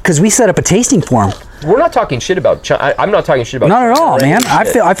 And we set up a tasting for them. We're not talking shit about China. I'm not talking shit about Not at China all, or any man.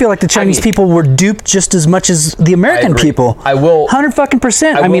 shit. I feel like the Chinese people were duped just as much as the American agree. people. I will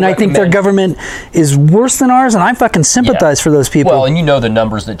 100%. I I mean, will I think their recommend- government is worse than ours, and I fucking sympathize for those people. Well, and you know the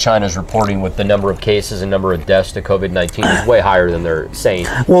numbers that China's reporting with the number of cases and number of deaths to COVID-19 is way higher than they're saying.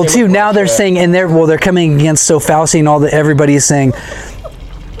 Well, Same too, with now they're Russia. saying, and they're coming against so Fauci and all that. Everybody is saying,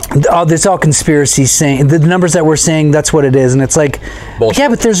 oh, it's all conspiracy. Saying the numbers that we're saying, that's what it is, and it's like, Bullshit. yeah,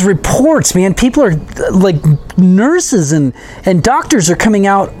 but there's reports, man. People are like nurses and doctors are coming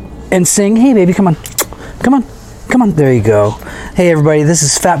out and saying, hey, baby, come on. There you go. Hey, everybody, this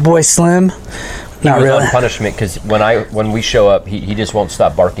is Fat Boy Slim. He Not was really. on punishment because when we show up, he just won't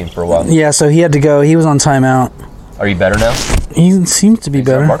stop barking for a while. Yeah, so he had to go. He was on timeout. Are you better now? He seems to be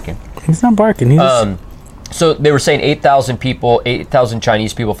better. Stop barking. He's not barking. He's just, So they were saying 8,000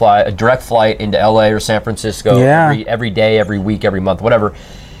 Chinese people fly a direct flight into LA or San Francisco Yeah. every day, every week, every month, whatever,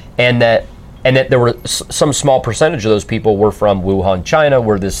 and that there were some small percentage of those people were from Wuhan, China,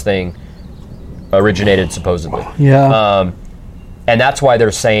 where this thing originated supposedly. yeah. And that's why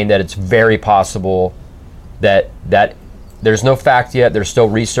they're saying that it's very possible that there's no fact yet. They're still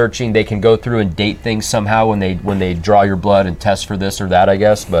researching. They can go through and date things somehow when they draw your blood and test for this or that, I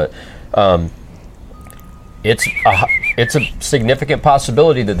guess. But it's a significant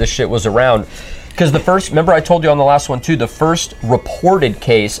possibility that this shit was around. Because remember I told you on the last one too, the first reported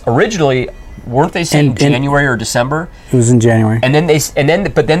case originally, weren't they saying January or December? It was in January. And then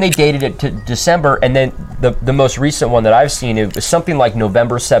they dated it to December, and then the most recent one that I've seen, it was something like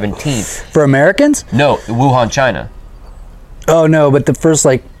November 17th. For Americans? No, Wuhan, China. Oh no, but the first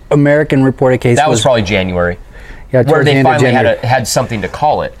like American reported case That was probably January, yeah, where towards the they end of finally January. had something to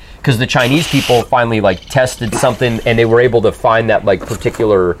call it, because the Chinese people finally like tested something, and they were able to find that like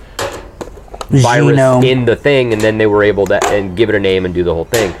particular virus Genome. in the thing, and then they were able to and give it a name and do the whole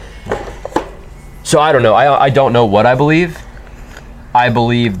thing. So I don't know. I don't know what I believe. I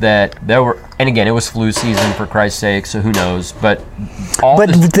believe that there were, and again, it was flu season for Christ's sake, so who knows? But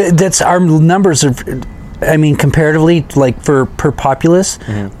that's our numbers are. I mean, comparatively, like per populace,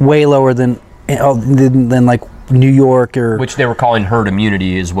 way lower than like New York or. which they were calling herd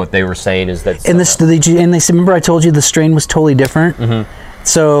immunity is what they were saying is that. And they said, remember I told you the strain was totally different.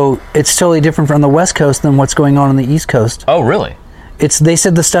 So it's totally different from the West Coast than what's going on the East Coast. Oh, really? They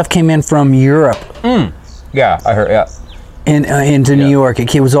said the stuff came in from Europe Yeah, I heard. Yeah. into New York.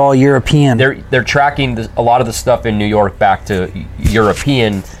 It was all European. They're tracking a lot of the stuff in New York back to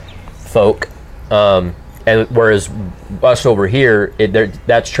European folk, and whereas us over here,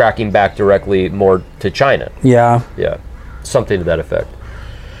 that's tracking back directly more to China. Yeah. Yeah, something to that effect.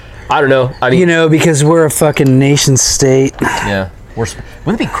 I don't know. I mean, because we're a fucking nation state. yeah, wouldn't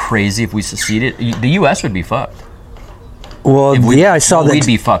it be crazy if we seceded? The U.S. would be fucked. Well, I saw that. We'd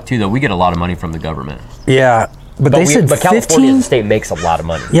be fucked too, though. We get a lot of money from the government. Yeah, but they said but 15. California, the state, makes a lot of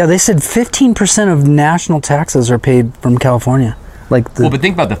money. Yeah, they said 15% of national taxes are paid from California. Like Well, but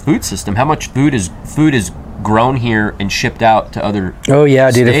think about the food system. How much food is grown here and shipped out to other? Oh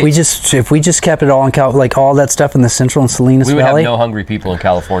yeah, dude. states? If we just kept it all in like all that stuff in the Central and Salinas We would Valley, have no hungry people in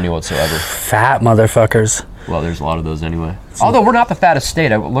California whatsoever. fat motherfuckers. Well, there's a lot of those anyway. Although we're not the fattest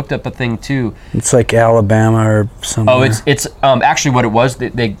state. I looked up a thing too. It's like Alabama or somewhere. Oh, it's actually what it was.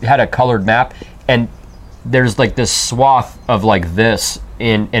 They had a colored map, and there's like this swath of like this,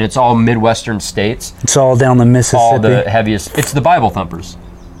 and it's all Midwestern states. It's all down the Mississippi. All the heaviest. It's the Bible thumpers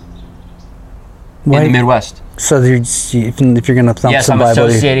in Why- the Midwest. So if you're gonna thump Yes, some I'm Bible,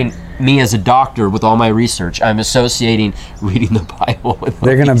 associating me as a doctor with all my research. I'm associating reading the Bible with.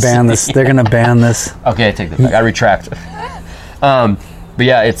 they're gonna ban this. They're gonna ban this. Okay, I take that back. I retract. But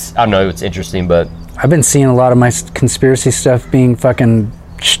yeah, I don't know. It's interesting, but I've been seeing a lot of my conspiracy stuff being fucking.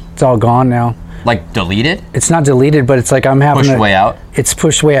 It's all gone now. like deleted, It's not deleted, but it's like I'm having pushed to, way out. It's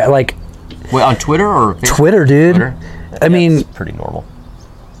pushed way out. Like Wait, on Twitter or Facebook? Twitter, dude. Twitter? I mean, it's pretty normal.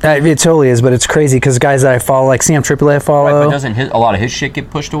 it totally is, but it's crazy because guys that I follow, like Sam Tripoli, I follow. Right, but doesn't a lot of his shit get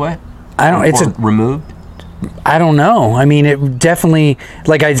pushed away? I don't. It's Or removed. I don't know. I mean, it definitely.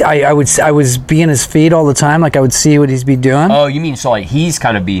 Like I was being his feed all the time. Like I would see what he's be doing Oh, you mean so like he's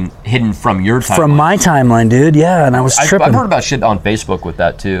kind of being hidden from your timeline? from my timeline, dude. Yeah, and I was tripping. I've heard about shit on Facebook with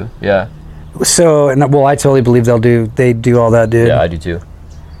that too. Yeah. So, I totally believe they do all that, dude. Yeah, I do too.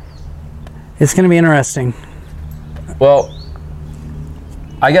 It's gonna be interesting. Well,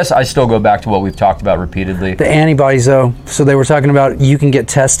 I guess I still go back to what we've talked about repeatedly. The antibodies, though. So they were talking about you can get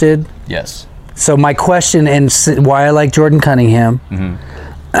tested. Yes. So my question and why I like Jordan Cunningham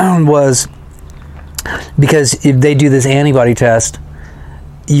was because if they do this antibody test,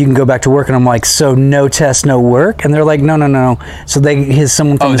 you can go back to work. And I'm like, so no test, no work? And they're like, no. So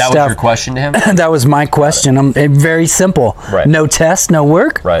someone from the staff. Oh, that was your question to him? That was my question. Very simple. Right. No test, no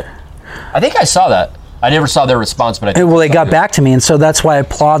work? Right. I think I saw that. I never saw their response, but I think they got back to me, and so that's why I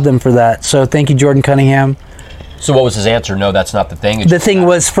applaud them for that. So thank you, Jordan Cunningham. So what was his answer? No, that's not the thing. The thing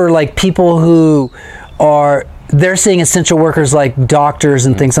was for like people who they're seeing essential workers like doctors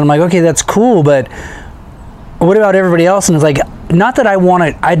and things. And I'm like, okay, that's cool, but what about everybody else? And it's like, not that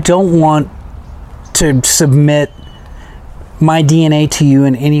I don't want to submit my DNA to you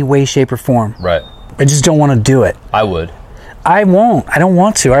in any way, shape, or form. Right. I just don't want to do it. I would. I won't. I don't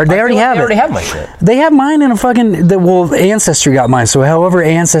want to. They already have it. They already have my shit. They have mine in a fucking... Ancestry got mine. So however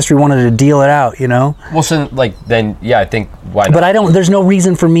Ancestry wanted to deal it out, you know? Well, so, I think why not? But there's no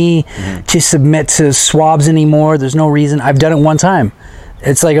reason for me to submit to swabs anymore. There's no reason. I've done it one time.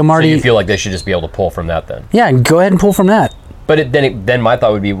 It's like I'm already... So you feel like they should just be able to pull from that then? Yeah, go ahead and pull from that. But then my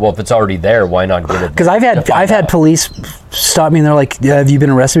thought would be, well, if it's already there, why not get it? Because I've had police stop me and they're like, yeah, have you been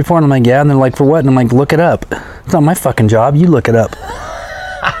arrested before? And I'm like, yeah. And they're like, for what? And I'm like, look it up. It's not my fucking job. You look it up.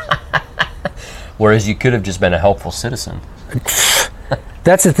 Whereas you could have just been a helpful citizen.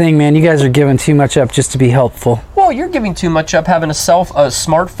 That's the thing, man. You guys are giving too much up just to be helpful. Well, you're giving too much up having a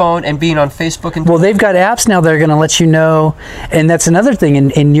smartphone and being on Facebook. And well, they've got apps now that are going to let you know. And that's another thing.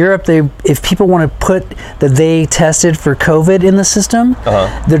 In Europe, if people want to put that they tested for COVID in the system,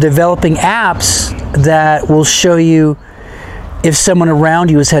 they're developing apps that will show you if someone around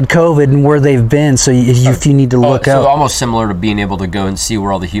you has had COVID and where they've been, so if you need to look up. So almost similar to being able to go and see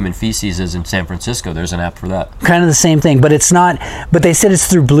where all the human feces is in San Francisco. There's an app for that. Kind of the same thing, but it's not. But they said it's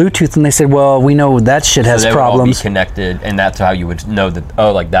through Bluetooth, and they said, well, we know that shit has they problems. Would all be connected, and that's how you would know that.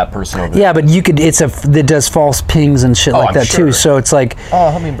 Oh, like that person over there. Yeah, but you could. It does false pings and shit like that too. So it's like. Oh,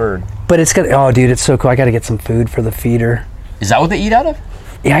 hummingbird. But it's got. Oh, dude, it's so cool. I got to get some food for the feeder. Is that what they eat out of?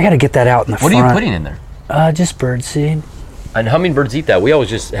 Yeah, I got to get that out in the front. What are you putting in there? Just birdseed. And hummingbirds eat that. We always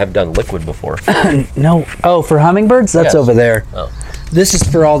just have done liquid before. No. Oh, for hummingbirds? That's over there. Oh. This is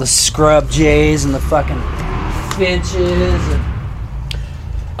for all the scrub jays and the fucking finches.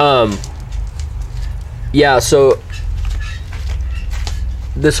 Yeah, so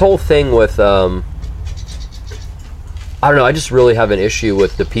this whole thing with, I don't know, I just really have an issue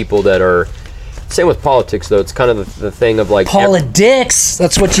with the people that are, same with politics though, it's kind of the thing of like... Politics!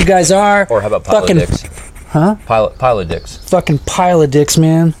 That's what you guys are. Or how about politics? Huh? Pile of dicks. Fucking pile of dicks,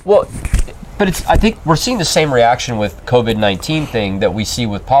 man. Well, but I think we're seeing the same reaction with COVID-19 thing that we see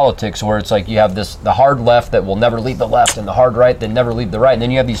with politics, where it's like you have the hard left that will never leave the left, and the hard right that never leave the right, and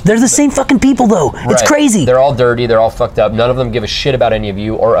then you have these... They're the same fucking people, though. Right. It's crazy. They're all dirty. They're all fucked up. None of them give a shit about any of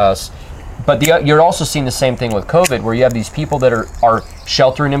you or us. But you're also seeing the same thing with COVID, where you have these people that are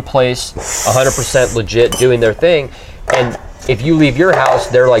sheltering in place, 100% legit, doing their thing, and... If you leave your house,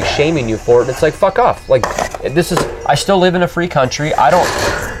 they're like shaming you for it. And it's like, fuck off. Like, I still live in a free country.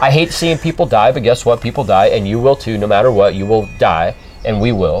 I hate seeing people die, but guess what? People die, and you will too. No matter what, you will die, and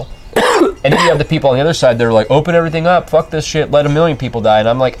we will. And then you have the people on the other side that are like, open everything up, fuck this shit, let 1 million people die. And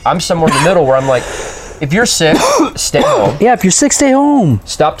I'm like, I'm somewhere in the middle where I'm like, if you're sick, stay home. Yeah, if you're sick, stay home.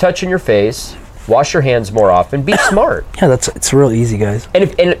 Stop touching your face. Wash your hands more often. Be smart. Yeah, it's real easy, guys.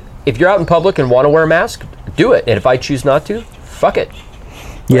 And if you're out in public and want to wear a mask, do it. And if I choose not to, fuck it.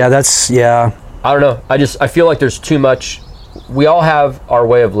 Yeah, I don't know. I feel like there's too much. We all have our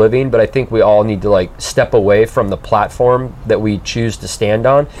way of living, but I think we all need to like step away from the platform that we choose to stand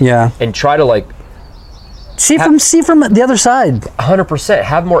on. Yeah. And try to like see from the other side. 100%.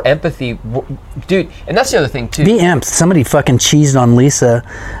 Have more empathy, dude. And that's the other thing too. Be amped. Somebody fucking cheesed on Lisa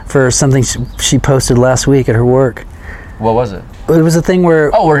for something she posted last week at her work. What was it? It was a thing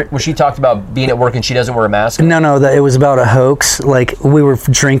where... Oh, where she talked about being at work and she doesn't wear a mask? No, that it was about a hoax. Like, we were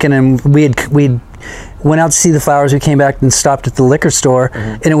drinking and we went out to see the flowers. We came back and stopped at the liquor store.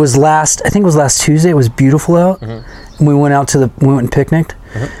 Mm-hmm. And it was last Tuesday. It was beautiful out. Mm-hmm. And we went out we went and picnicked.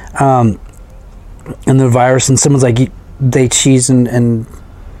 Mm-hmm. And the virus, and someone's like, they cheesed and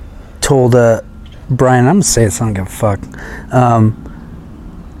told Brian, I'm going to say it, so I don't give a fuck.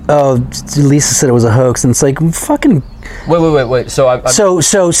 Lisa said it was a hoax, and it's like, fucking... Wait.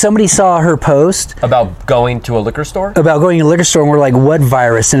 So somebody saw her post about going to a liquor store? About going to a liquor store, and we're like, what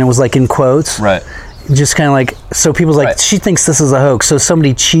virus? And it was like in quotes. Right. Just kind of like, so people's like, she thinks this is a hoax. So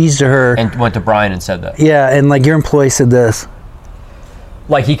somebody cheesed to her. And went to Brian and said that. Yeah, and like, your employee said this.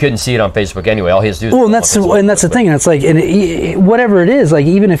 Like he couldn't see it on Facebook anyway. All he has to do is Well, and that's the thing. And it's like, whatever it is, like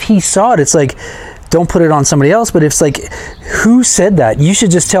even if he saw it, it's like, don't put it on somebody else. But it's like, who said that? You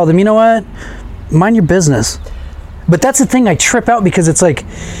should just tell them, you know what, mind your business. But that's the thing. I trip out because it's like,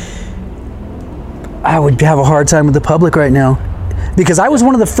 I would have a hard time with the public right now, because I was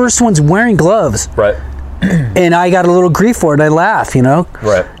one of the first ones wearing gloves. Right. And I got a little grief for it. I laugh, you know,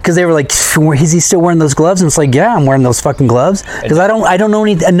 Right. Because they were like, "Is he still wearing those gloves?" And it's like, "Yeah, I'm wearing those fucking gloves because I don't know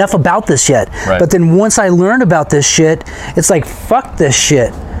enough about this yet." Right. But then once I learned about this shit, it's like, fuck this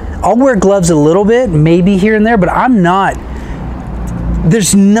shit. I'll wear gloves a little bit, maybe here and there, but I'm not.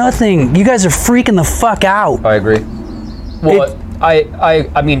 There's nothing. You guys are freaking the fuck out. I agree. Well,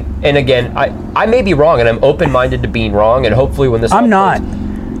 I mean, and again, I may be wrong, and I'm open-minded to being wrong, and hopefully when this... I'm not.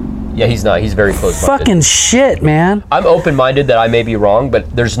 Yeah, he's not. He's very close-minded. Fucking shit, man. I'm open-minded that I may be wrong,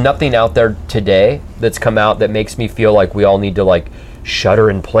 but there's nothing out there today that's come out that makes me feel like we all need to, like, shutter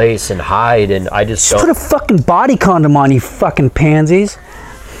in place and hide, and I just don't... Put a fucking body condom on, you fucking pansies.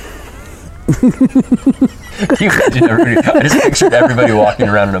 Can you imagine everybody? I just pictured everybody walking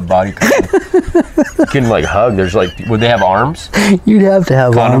around in a body condom. You can, like, hug. There's, like... Would they have arms? You'd have to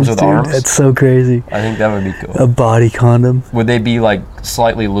have Condoms arms, with dude. arms? That's so crazy. I think that would be cool. A body condom. Would they be, like,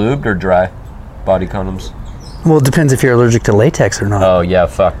 slightly lubed or dry? Body condoms? Well, it depends if you're allergic to latex or not. Oh, yeah,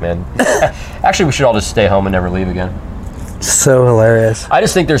 fuck, man. Actually, we should all just stay home and never leave again. So hilarious. I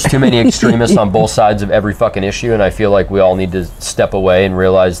just think there's too many extremists on both sides of every fucking issue, and I feel like we all need to step away and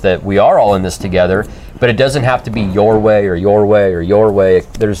realize that we are all in this together, but it doesn't have to be your way or your way or your way.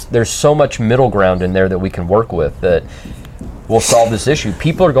 There's so much middle ground in there that we can work with that will solve this issue.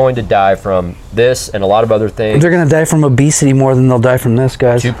 People are going to die from this and a lot of other things. They're going to die from obesity more than they'll die from this,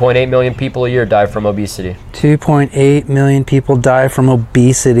 guys. 2.8 million people a year die from obesity. 2.8 million people die from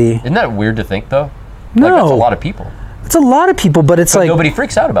obesity. Isn't that weird to think, though? No. Like, that's a lot of people. It's a lot of people, but it's But like... nobody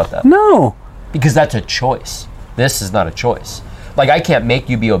freaks out about that. No. Because that's a choice. This is not a choice. Like, I can't make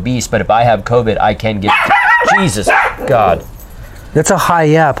you be obese, but if I have COVID, I can get... Jesus, God. That's a high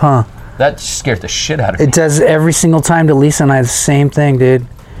yap, huh? That scared the shit out of me. It does every single time to Lisa and I. The same thing, dude.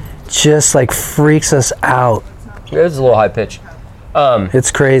 Just, like, freaks us out. It's a little high pitch.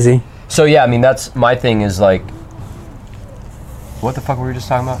 It's crazy. So, yeah, I mean, that's... My thing is, like... What the fuck were we just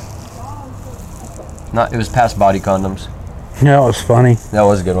talking about? It was past body condoms. No, it was funny. That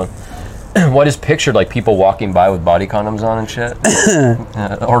was a good one. What is pictured, like, people walking by with body condoms on and shit?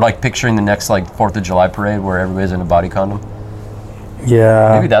 Or, like, picturing the next, like, 4th of July parade where everybody's in a body condom?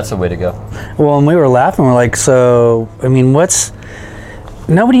 Yeah. Maybe that's the way to go. Well, and we were laughing. We're like, so, I mean,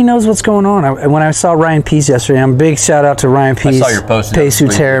 nobody knows what's going on. When I saw Ryan Pease yesterday, I'm a big shout out to Ryan Pease. I saw your post.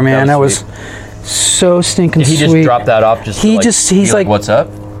 Pesu Terra, man. That was so stinking Did he sweet. just drop that off just He's like, what's up?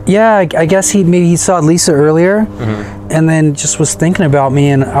 Yeah, I guess he saw Lisa earlier, and then just was thinking about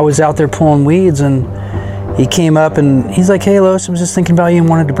me, and I was out there pulling weeds, and he came up and he's like, "Hey, Lois, I was just thinking about you and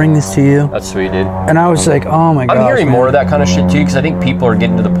wanted to bring this to you." That's sweet, dude. And I was like, "Oh my god!" I'm hearing more of that kind of shit too, because I think people are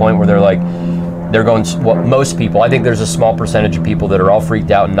getting to the point where they're going. Well, most people. I think there's a small percentage of people that are all freaked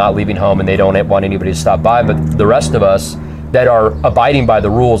out and not leaving home, and they don't want anybody to stop by. But the rest of us that are abiding by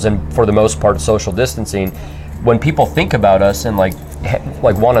the rules and for the most part social distancing, when people think about us and like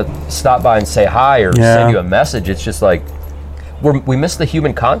want to stop by and say hi or send you a message, it's just like we miss the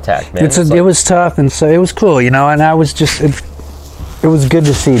human contact, man. It was tough, and so it was cool, you know. And I was just, it was good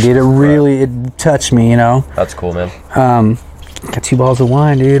to see, dude. It really it touched me, you know. That's cool, man. Got 2 bottles of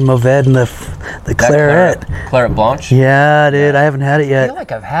wine, dude. Mourvedre and the Claret. Claret Blanche. Yeah, dude. I haven't had it I yet. feel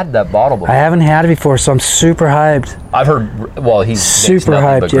like I've had that bottle before. I haven't had it before, so I'm super hyped. I've heard. Well, he's Super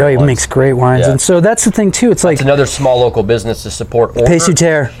hyped. Yeah, he makes great wines, and so that's the thing too. It's like it's another small local business to support. Pesu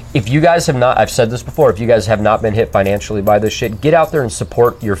Terra. If you guys have not, I've said this before, if you guys have not been hit financially by this shit, get out there and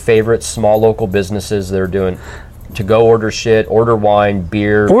support your favorite small local businesses that are doing to go order shit, order wine,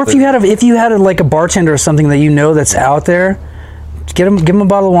 beer. Or if you had like a bartender or something that you know that's out there, give him a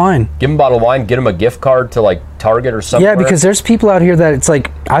bottle of wine. Give him a bottle of wine, get him a gift card to like Target or something. Yeah, because there's people out here that it's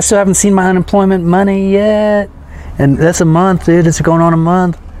like, I still haven't seen my unemployment money yet. And that's a month, dude. It's going on a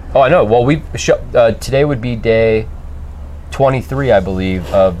month. Oh, I know. Well, today would be day 23, I believe,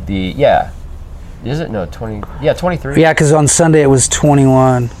 of the, Is it? No, 20. Yeah, 23. Yeah, because on Sunday it was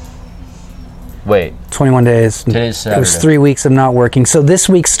 21. Wait. 21 days. Today's Saturday. It was 3 weeks of not working. So this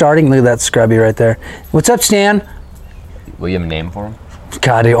week starting, look at that scrubby right there. What's up, Stan? Will you have a name for him?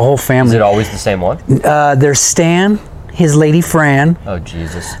 God, the whole family. Is it always the same one? There's Stan, his lady Fran. Oh,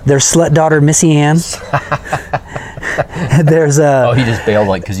 Jesus. Their slut daughter, Missy Ann. There's he just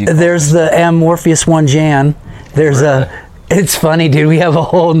bailed because you. There's the Morpheus one, Jan. There's It's funny, dude. We have a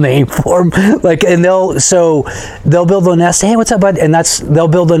whole name for them. Like, and they'll build a nest. Hey, what's up, bud? And they'll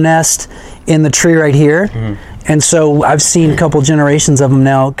build a nest in the tree right here. And so I've seen a couple generations of them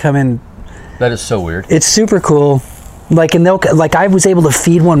now come in. That is so weird. It's super cool. Like, and I was able to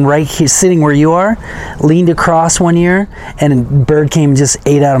feed one right here, sitting where you are, leaned across one year, and a bird came and just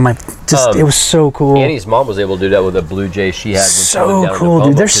ate out of my. It was so cool. Annie's mom was able to do that with a blue jay she had. When So down cool,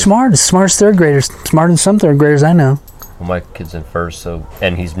 dude. They're smart as third graders. Smarter than some third graders I know. Well, my kid's in first,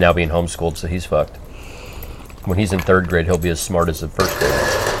 and he's now being homeschooled, so he's fucked. When he's in third grade, he'll be as smart as the first grade.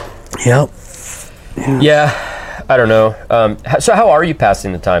 Yep. Yeah, I don't know. So how are you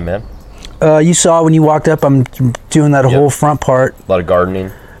passing the time, man? You saw when you walked up, I'm doing that whole front part. A lot of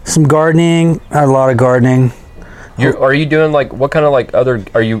gardening. Some gardening. A lot of gardening. Are you doing what kind of other?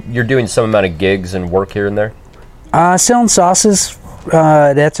 You're doing some amount of gigs and work here and there? Selling sauces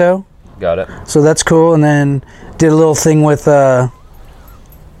at Eto. Got it. So that's cool. And then did a little thing with the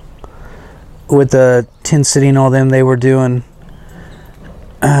Tin City and all them. They were doing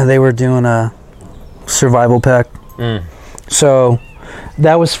a survival pack. So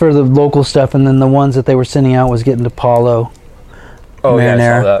that was for the local stuff, and then the ones that they were sending out was getting to Paulo. Oh yeah, I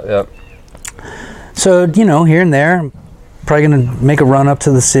saw that. Yep. So here and there, I'm probably gonna make a run up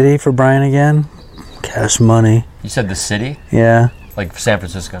to the city for Brian again. Cash money. You said the city? Yeah. Like San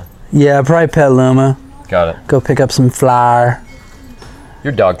Francisco? Yeah, probably Petaluma. Got it. Go pick up some flour.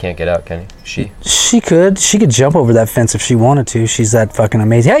 Your dog can't get out, can he? She could jump over that fence if she wanted to. She's that fucking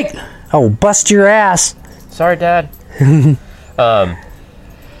amazing. Hey, I will bust your ass. Sorry, Dad.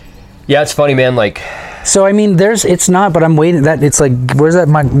 Yeah, it's funny, man. So I mean, it's not, but I'm waiting. That it's like,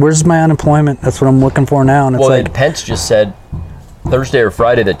 where's my unemployment? That's what I'm looking for now. And it's Pence just said Thursday or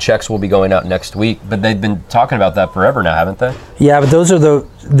Friday that checks will be going out next week, but they've been talking about that forever now, haven't they? Yeah, but those are the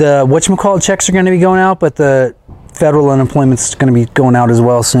whatchamacallit checks are going to be going out, but the federal unemployment's going to be going out as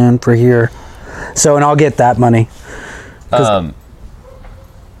well soon for here. So, and I'll get that money. That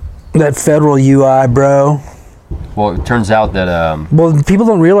federal UI, bro. Well, it turns out that well, people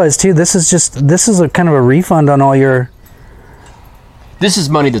don't realize too. This is a kind of a refund on all your. This is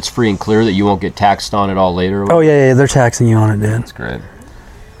money that's free and clear that you won't get taxed on at all later. Oh yeah, they're taxing you on it, dude. That's great.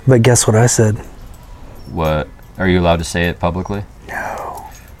 But guess what I said? What? Are you allowed to say it publicly? No.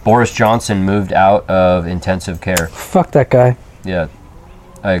 Boris Johnson moved out of intensive care. Fuck that guy. Yeah,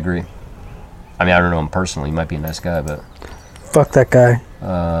 I agree. I mean, I don't know him personally. He might be a nice guy, but. Fuck that guy.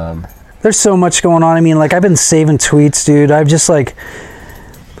 There's so much going on. I mean, I've been saving tweets, dude. I'm just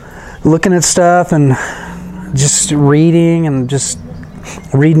looking at stuff and just reading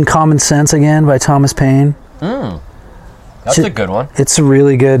Common Sense again by Thomas Paine. That's a good one. It's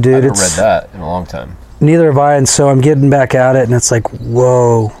really good, dude. I haven't read that in a long time. Neither have I, and so I'm getting back at it, and it's like,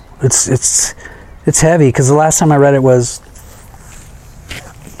 whoa. It's heavy, because the last time I read it was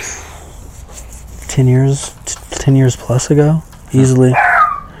 10 years plus ago, easily.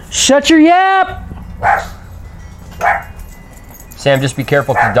 Shut your yap! Sam, just be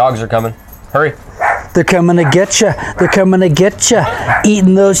careful because dogs are coming. Hurry. They're coming to get you. They're coming to get you.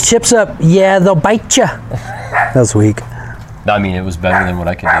 Eating those chips up. Yeah, they'll bite you. That was weak. I mean, it was better than what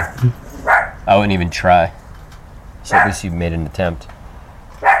I could do. I wouldn't even try. So at least you made an attempt.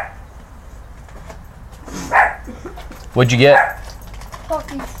 What'd you get?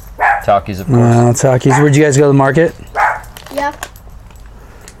 Talkies. Talkies, of course. Talkies. Where'd you guys go to the market? Yeah.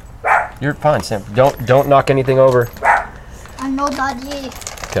 You're fine, Sam. Don't knock anything over. I know, Daddy.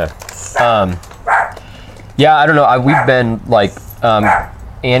 Okay. Yeah, I don't know. We've been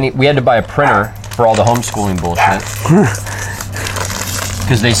Annie. We had to buy a printer for all the homeschooling bullshit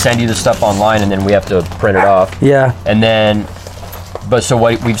because they send you the stuff online and then we have to print it off. Yeah. And then, so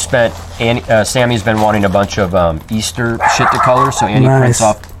what we've spent. Sammy's been wanting a bunch of Easter shit to color, so Annie prints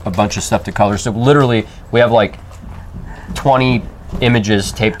off a bunch of stuff to color. So literally, we have 20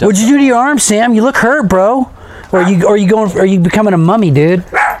 images taped up. What'd you do to your arm, Sam? You look hurt, bro. Or are you becoming a mummy, dude?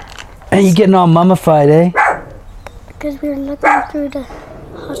 And you getting all mummified, eh? Because we were looking through the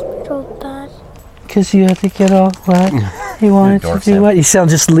hospital bed. Because you had to get all wet. You wanted to do what? You sound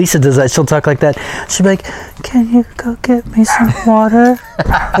just, Lisa does that. She'll talk like that. She'll be like, can you go get me some water?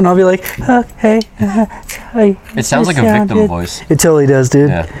 And I'll be like, okay. It sounds like a victim voice. It totally does, dude.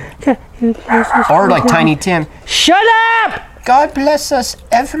 Yeah. Or like Tiny Tim. Shut up! God bless us,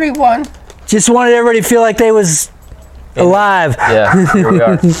 everyone. Just wanted everybody to feel like they was alive. Yeah, here we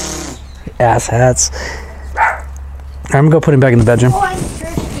are. Ass hats. I'm gonna go put him back in the bedroom. Oh, I'm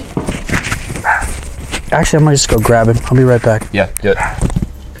thirsty. Actually, I'm gonna just go grab him. I'll be right back. Yeah, do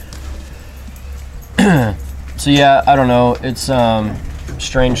it. So yeah, I don't know. It's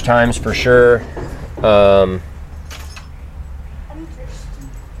strange times for sure.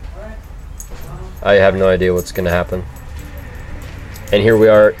 I have no idea what's going to happen. And here we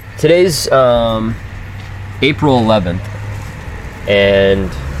are. Today's April 11th.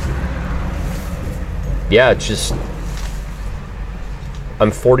 And yeah, it's just,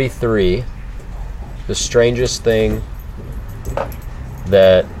 I'm 43. The strangest thing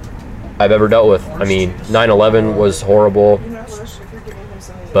that I've ever dealt with. I mean, 9/11 was horrible,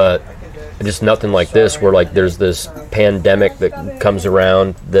 but just nothing like this, where like there's this pandemic that comes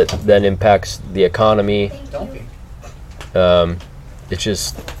around that then impacts the economy. It's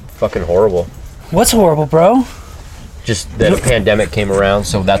just fucking horrible. What's horrible, bro? Just that a pandemic came around,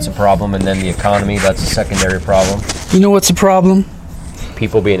 so that's a problem, and then the economy, that's a secondary problem. You know what's a problem?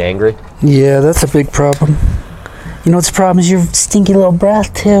 People being angry. Yeah, that's a big problem. You know what's the problem is your stinky little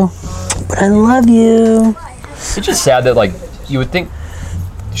breath, too. But I love you. It's just sad that, like, you would think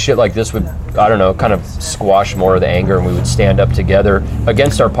shit like this would, I don't know, kind of squash more of the anger, and we would stand up together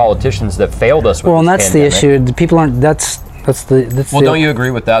against our politicians that failed us with Well, and this that's pandemic. the issue. The people aren't, that's Well, don't you agree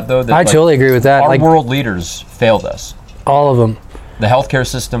with that, though? That, I totally agree with that. Our Like, world leaders failed us. all of them. The healthcare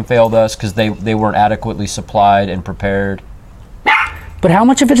system failed us because they weren't adequately supplied and prepared. But how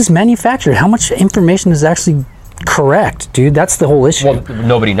much of it is manufactured? How much information is actually correct, dude? That's the whole issue. Well,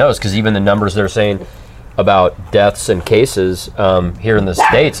 nobody knows, because even the numbers they're saying about deaths and cases here in the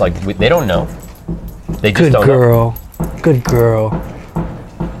States, like, they don't know. They just Good don't know. girl. Good girl.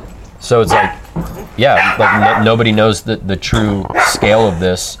 So it's like, yeah, like nobody knows the true scale of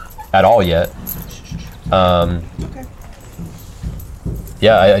this at all yet.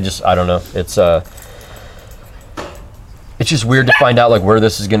 Yeah, I don't know. It's just weird to find out like where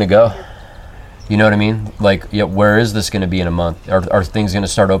this is gonna go. You know what I mean? Like, yeah, where is this gonna be in a month? Are things gonna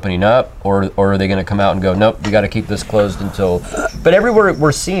start opening up, or are they gonna come out and go, nope, we got to keep this closed until? But everywhere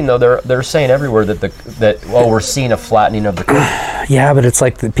we're seeing though, they're saying everywhere that we're seeing a flattening of the curve. Yeah, but it's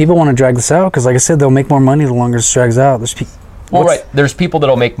like the people want to drag this out because, like I said, they'll make more money the longer this drags out. Well, right. There's people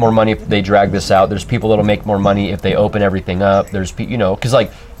that'll make more money if they drag this out. There's people that'll make more money if they open everything up. There's, because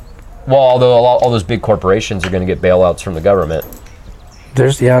like, well, although all those big corporations are going to get bailouts from the government.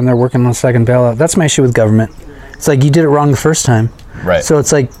 And they're working on a second bailout. That's my issue with government. It's like you did it wrong the first time. Right. So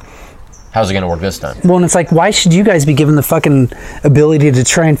it's like, how's it going to work this time? well, and it's like, why should you guys be given the fucking ability to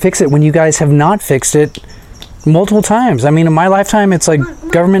try and fix it when you guys have not fixed it multiple times? I mean, in my lifetime, it's like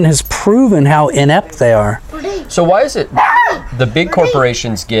government has proven how inept they are. So why is it the big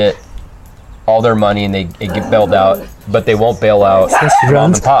corporations get all their money and they get bailed out, but they won't bail out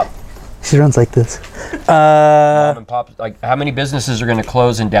mom and pop? She runs like this. Mom and pop, like, how many businesses are going to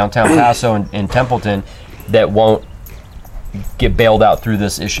close in downtown Paso and Templeton that won't get bailed out through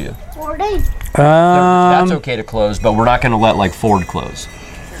this issue? That's okay to close, but we're not going to let like Ford close.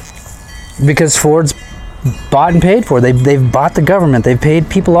 Because Ford's bought and paid for. They've bought the government. They've paid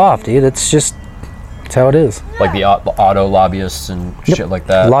people off, dude. It's how it is. Like the auto lobbyists and shit like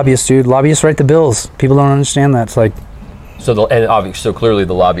that. Lobbyists, dude. Lobbyists write the bills. People don't understand that. It's like, So clearly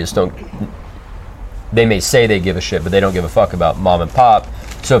the lobbyists don't. They may say they give a shit, but they don't give a fuck about mom and pop.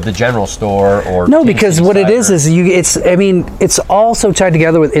 So if the general store or no, because what it is it's also tied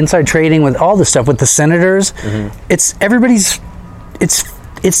together with inside trading, with all this stuff, with the senators. Mm-hmm. It's everybody's.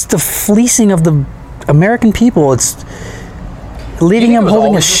 It's the fleecing of the American people. It's leaving them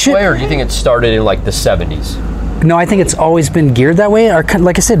holding a shit. Or do you think it started in like the 70s? No, I think it's always been geared that way. Or,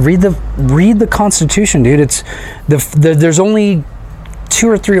 like I said, read the Constitution, dude. It's there's only 2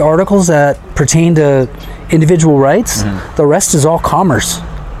 or 3 articles that pertain to individual rights. Mm-hmm. The rest is all commerce.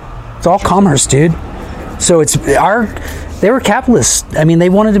 It's all commerce, dude. So they were capitalists. I mean, they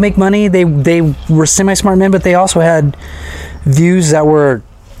wanted to make money. They were semi-smart men, but they also had views that were,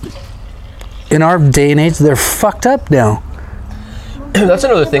 in our day and age, they're fucked up now. That's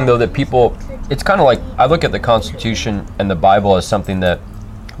another thing, though, that people. It's kind of like, I look at the Constitution and the Bible as something that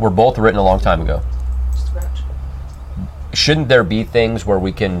were both written a long time ago. Shouldn't there be things where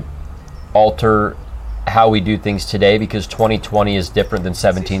we can alter how we do things today? Because 2020 is different than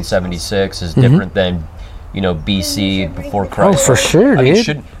 1776, is different than, BC, before Christ. Oh, for sure,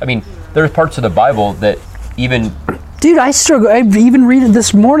 dude. There's parts of the Bible that even... Dude, I struggle. I even read it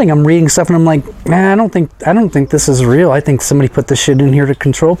this morning. I'm reading stuff and I'm like, man, I don't think this is real. I think somebody put this shit in here to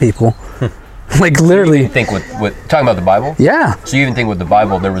control people. Like, literally. You think with talking about the Bible? Yeah. So you even think with the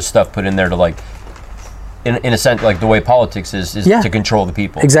Bible there was stuff put in there to, like, in a sense, like the way politics is to control the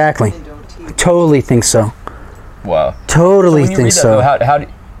people. Exactly. Totally think so. Wow. Totally think so. Though,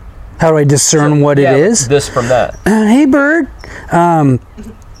 how do I discern what it is? This from that. Hey, bird.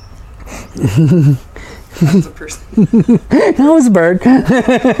 That's a person. That was a bird.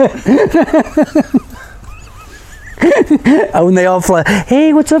 When they all fly,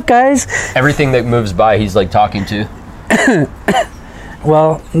 hey, what's up, guys? Everything that moves by, he's like talking to.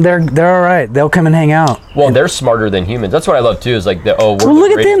 Well, they're all right. They'll come and hang out. Well, they're smarter than humans. That's what I love too. Is like, Well,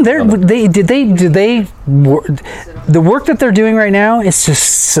 look at them. The work that they're doing right now is to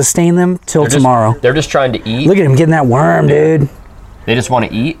sustain them till tomorrow. They're just trying to eat. Look at him getting that worm, dude. They just want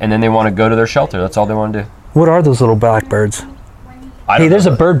to eat, and then they want to go to their shelter. That's all they want to do. What are those little blackbirds? Hey, there's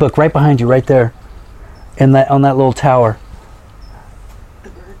a bird book right behind you, right there, on that little tower. The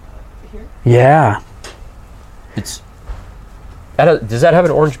bird here? Yeah. Does that have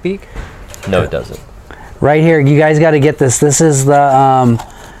an orange beak? No, it doesn't. Right here, you guys got to get this. This is the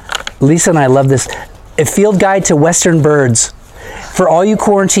Lisa and I love this. A field guide to Western birds. For all you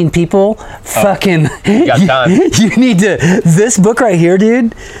quarantine people, fucking, You got time. you need to. This book right here,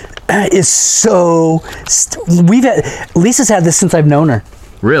 dude, is so. Lisa's had this since I've known her.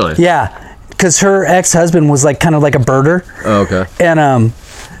 Really? Yeah, because her ex-husband was like kind of like a birder, Oh, okay. and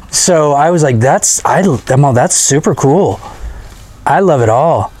so I was like, that's super cool. I love it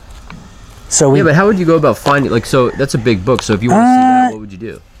all. So Yeah, but how would you go about finding? Like, so that's a big book. So if you want to see that, what would you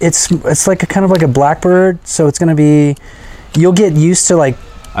do? it's like a kind of like a blackbird. So it's gonna be. You'll get used to like.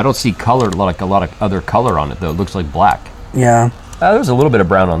 I don't see color like a lot of other color on it though. It looks like black. Yeah. There's a little bit of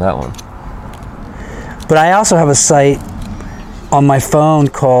brown on that one. But I also have a site on my phone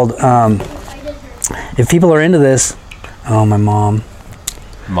called. If people are into this, oh, my mom.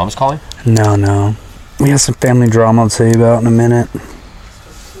 Mom's calling? No. We have some family drama I'll tell you about in a minute.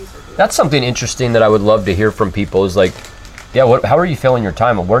 That's something interesting that I would love to hear from people is like, yeah, how are you filling your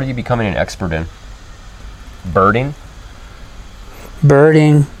time? What are you becoming an expert in? Birding?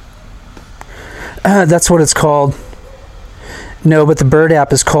 Birding. That's what it's called. No, but the bird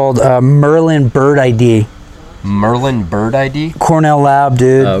app is called Merlin Bird ID. Merlin Bird ID? Cornell Lab,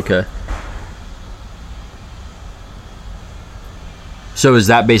 dude. Oh, okay. So is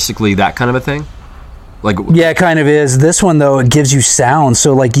that basically that kind of a thing? Like, Yeah, it kind of is. This one though, it gives you sound,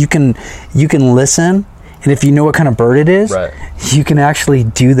 so like you can listen, and if you know what kind of bird it is, right, you can actually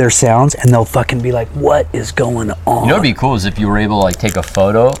do their sounds, and they'll fucking be like, "What is going on?" You know what'd be cool is if you were able to like take a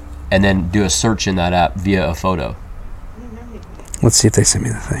photo and then do a search in that app via a photo. Let's see if they sent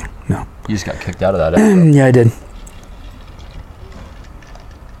me the thing. No. You just got kicked out of that app. Yeah, I did.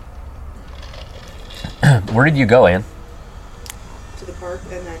 Where did you go, Ann? To the park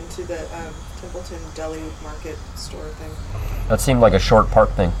and then to the Templeton Deli Market store thing. That seemed like a short park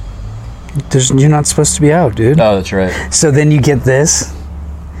thing. You're not supposed to be out, dude. Oh, that's right. So then you get this,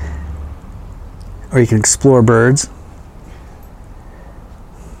 or you can explore birds.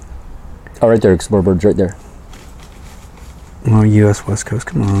 Oh, right there, explore birds, right there. Oh, U.S. West Coast,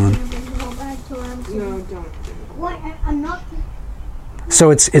 come on. No, don't. What? I'm not.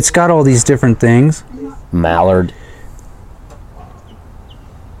 So it's got all these different things. Mallard.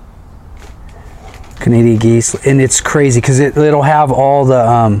 Canadian geese, and it's crazy because it'll have all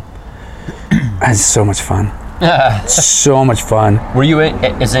the. It's so much fun. So much fun. Were you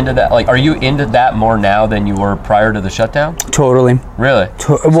into that? Like, are you into that more now than you were prior to the shutdown? Totally. Really?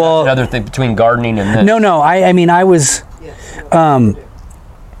 Well, Another thing between gardening and this. No. I mean, I was.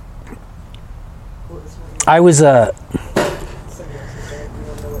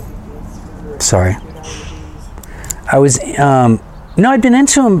 Sorry. I was. No, I'd been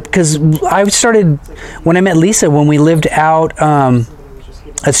into them because I started when I met Lisa when we lived out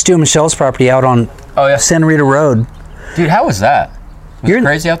at Stu and Michelle's property out on Santa Rita Road. Dude, how was that? Was it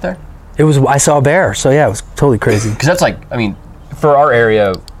crazy out there? It was. I saw a bear, so yeah, it was totally crazy. Because that's like, I mean, for our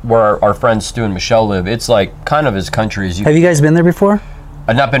area where our friends Stu and Michelle live, it's like kind of as country as you. Have you guys been there before?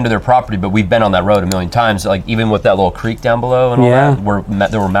 I've not been to their property, but we've been on that road a million times. Like even with that little creek down below and all that, where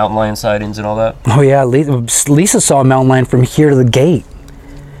there were mountain lion sightings and all that. Oh yeah, Lisa saw a mountain lion from here to the gate.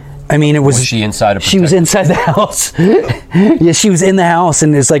 I mean, it was she inside? She was inside the house. Yeah, she was in the house,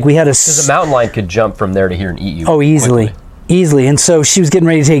 and it's like we had a. Because a mountain lion could jump from there to here and eat you. Oh, easily. And so she was getting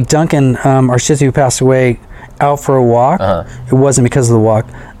ready to take Duncan, our Shih Tzu who passed away, out for a walk. It wasn't because of the walk.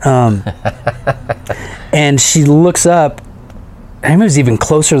 And she looks up. I mean, it was even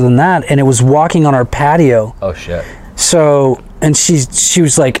closer than that, and it was walking on our patio. Oh shit! So, and she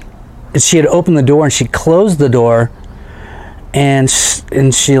was like, she had opened the door and she closed the door, and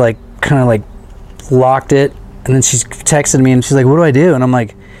she like kind of like locked it, and then she texted me and she's like, "What do I do?" And I'm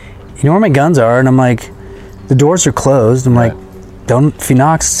like, "You know where my guns are?" And I'm like, "The doors are closed." I'm like, don't. If he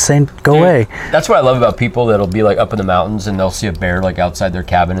knocks, say go Dude, away. That's what I love about people that'll be like up in the mountains and they'll see a bear like outside their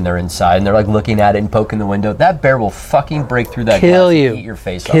cabin and they're inside and they're like looking at it and poking the window. That bear will fucking break through that Kill glass you. and eat your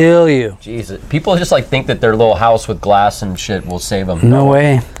face off. Kill you. Jesus. People just like think that their little house with glass and shit will save them. No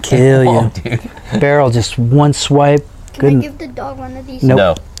way. Kill Oh, you. dude. Barrel, just one swipe. Can I Good. give the dog one of these?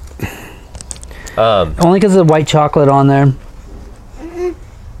 Nope. No. Only because of the white chocolate on there.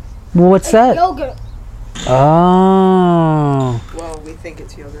 Well, what's that? Yogurt. Oh. Well, we think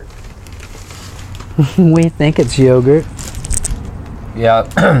it's yogurt. We think it's yogurt. Yeah.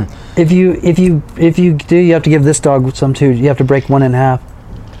 If you do, you have to give this dog some too. You have to break one in half.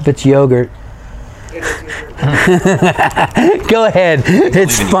 If it's yogurt. It is yogurt. Go ahead.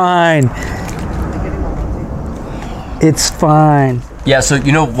 It's in you. fine. It's fine. Yeah, so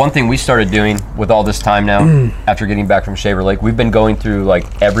you know one thing we started doing with all this time now, after getting back from Shaver Lake, we've been going through like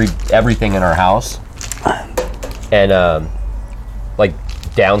everything in our house, and like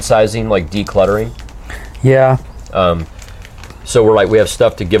downsizing, like decluttering. Yeah. So we're like, we have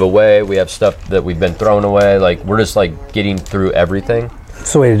stuff to give away, we have stuff that we've been throwing away. Like we're just like getting through everything.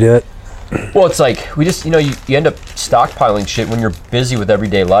 That's the way to do it. Well, it's like we just, you end up stockpiling shit when you're busy with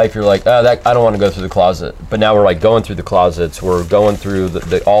everyday life. You're like, I don't want to go through the closet. But now we're like going through the closets. We're going through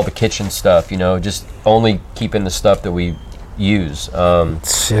all the kitchen stuff. Just only keeping the stuff that we use. Yeah,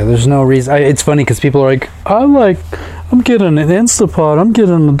 there's no reason. It's funny because people are like, I'm getting an Instapot. I'm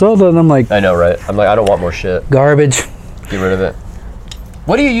getting a da-da. And I'm like, I know, right? I'm like, I don't want more shit. garbage. Get rid of it.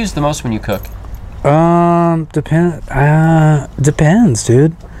 What do you use the most when you cook? Depends,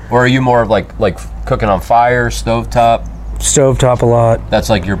 dude. Or are you more of like cooking on fire, stovetop? Stovetop a lot. That's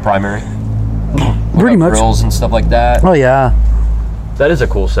like your primary? Pretty much. Grills and stuff like that? Oh yeah. That is a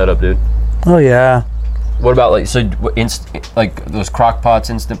cool setup, dude. Oh yeah. What about like those crock pots,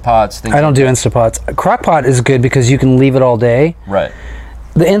 instant pots? Things I don't do Instapots. Crock-pot is good because you can leave it all day. Right.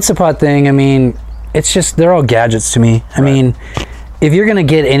 The Instapot thing, I mean, it's just, they're all gadgets to me. I mean, if you're gonna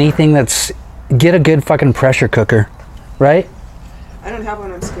get anything get a good fucking pressure cooker, right? I don't have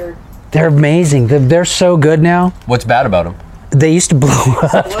one. I'm scared. They're amazing. They're so good now. What's bad about them? They used to blow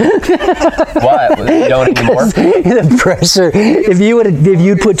up. Why? You don't anymore? The pressure. If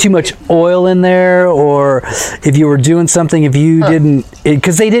you'd put too much oil in there, or if you were doing something, if you didn't,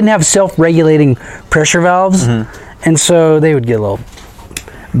 because they didn't have self-regulating pressure valves, and so they would get a little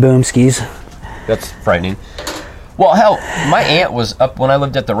boom skis. That's frightening. Well, hell, my aunt was up when I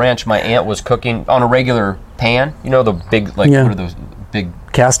lived at the ranch. My aunt was cooking on a regular pan. The big, what are those big?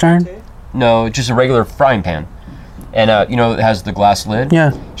 Cast iron? No, just a regular frying pan. And, it has the glass lid.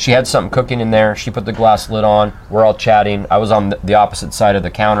 Yeah. She had something cooking in there. She put the glass lid on. We're all chatting. I was on the opposite side of the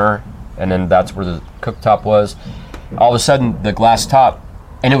counter, and then that's where the cooktop was. All of a sudden, the glass top,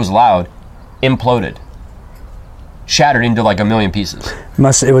 and it was loud, imploded. Shattered into like a million pieces.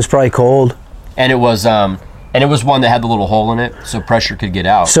 It was probably cold. And it was one that had the little hole in it, so pressure could get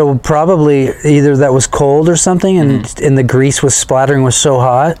out. So probably either that was cold or something, and the grease was splattering was so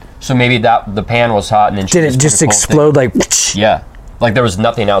hot. So maybe the pan was hot, and then Did it just explode like? Yeah, like there was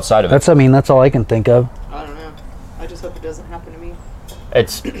nothing outside of it. That's all I can think of. I don't know. I just hope it doesn't happen to me.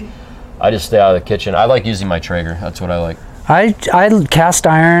 I just stay out of the kitchen. I like using my Traeger. That's what I like. I cast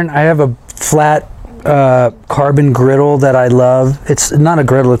iron. I have a flat carbon griddle that I love. It's not a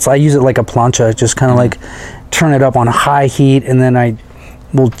griddle. I use it like a plancha. Just kind of like turn it up on high heat, and then I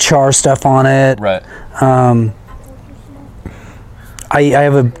will char stuff on it. Right. I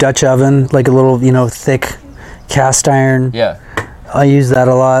have a Dutch oven, like a little, thick cast iron. Yeah. I use that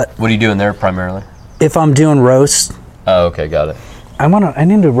a lot. What are you doing there primarily? If I'm doing roast, Oh, okay, got it. I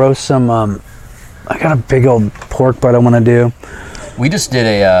need to roast some. I got a big old pork butt I want to do. We just did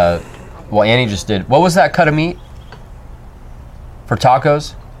Annie just did. What was that cut of meat for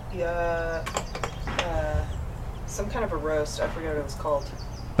tacos? Yeah. Some kind of a roast. I forget what it was called.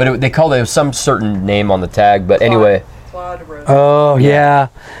 But they called it some certain name on the tag. But anyway. Claude roast. Oh yeah,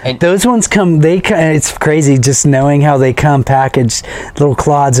 And- those ones come. It's crazy just knowing how they come packaged. Little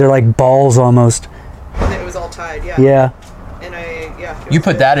clods. They're like balls almost. And it was all tied. Yeah. Yeah. And it You was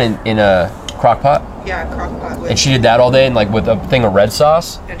put good. that in a crock pot? Yeah, crock pot with And she did that all day, and like with a thing of red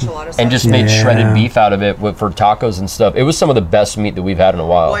sauce, enchilada sauce. and just made Yeah. shredded beef out of it for tacos and stuff. It was some of the best meat that we've had in a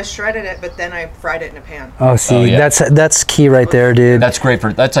while. Well, I shredded it, but then I fried it in a pan. Oh, see, Oh, yeah. that's key right there, dude. That's great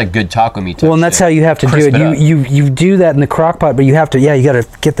that's like good taco meat. type Well, and that's shit. how you have to Crisp do it. up. You do that in the crock pot, but you have to. Yeah, you got to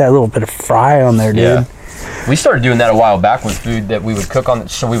get that little bit of fry on there, dude. Yeah. We started doing that a while back with food that we would cook on,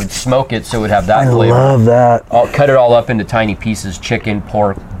 so we would smoke it so it would have that I flavor. love that. Cut it all up into tiny pieces, chicken,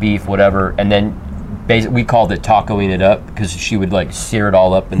 pork, beef, whatever, and then we called it tacoing it up because she would like sear it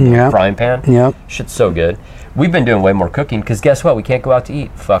all up in the Yep. frying pan. Yep. Shit's so good. We've been doing way more cooking because guess what? We can't go out to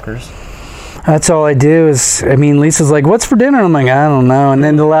eat, fuckers. That's all I do is, I mean, Lisa's like, what's for dinner? I'm like, I don't know. And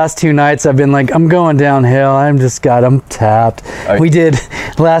then the last 2 nights I've been like, I'm going downhill. I'm tapped. We did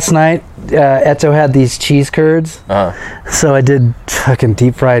last night, Eto had these cheese curds. So I did fucking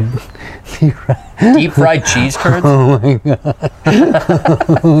deep fried Deep fried cheese curds? Oh my God.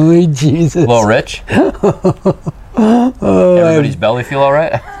 Oh, Jesus. A little rich? Everybody's belly feel all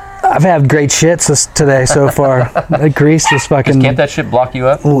right? I've had great shits today so far. The grease just fucking Can't that shit block you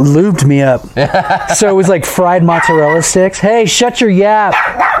up? lubed me up. So it was like fried mozzarella sticks. Hey, shut your yap.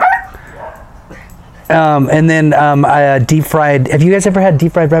 And then I deep fried. Have you guys ever had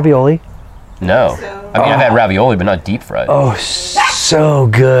deep fried ravioli? No. I mean, I've had ravioli, but not deep fried. Oh, so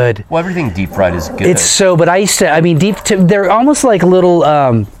good. Well, everything deep fried is good. It's so, but I used to, I mean, they're almost like little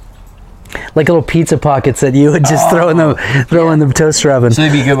pizza pockets that you would just throw in the toaster oven. So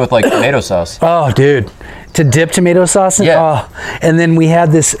they'd be good with like tomato sauce. Oh, dude. To dip tomato sauce in? Yeah. Oh. And then we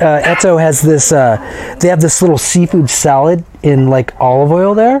had this, Eto has this, they have this little seafood salad in like olive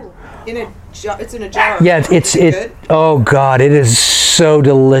oil there. It's in a jar. Yeah, it's oh God, it is so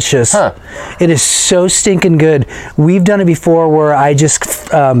delicious. Huh. It is so stinking good. We've done it before where I just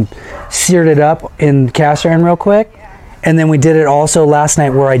seared it up in cast iron real quick. And then we did it also last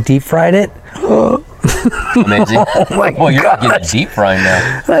night where I deep fried it. Amazing. Oh my well, you're God. getting deep frying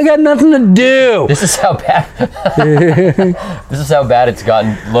now. I got nothing to do. This is how bad. This is how bad it's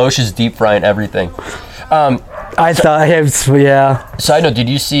gotten. Loesch is deep frying everything. I thought, yeah. Side note: did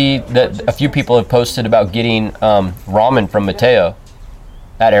you see that a few people have posted about getting ramen from Mateo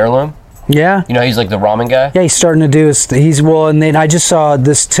at Heirloom? Yeah. You know, he's like the ramen guy. Yeah, he's starting to do and then I just saw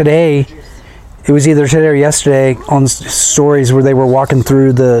this today. It was either today or yesterday on stories where they were walking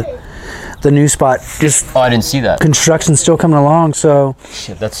through the new spot. Just I didn't see that. Construction's still coming along, so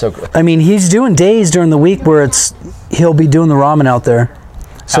Shit, that's so good. I mean, he's doing days during the week where he'll be doing the ramen out there.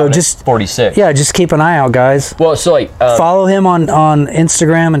 So Out at just 46. Yeah, just keep an eye out, guys. Well, so like Follow him on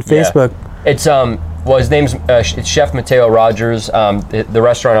Instagram and Facebook. Yeah. It's well, his name's it's Chef Mateo Rogers. The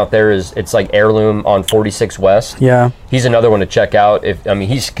restaurant out there it's like Heirloom on 46 West. Yeah, He's another one to check out.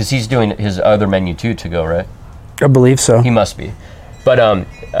 He's doing his other menu too to go, right? I believe so. He must be. But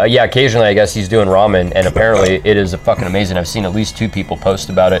yeah, occasionally I guess he's doing ramen, and apparently it is fucking amazing. I've seen at least 2 people post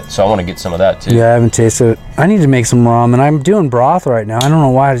about it, so I want to get some of that too. Yeah, I haven't tasted it. I need to make some ramen. I'm doing broth right now. I don't know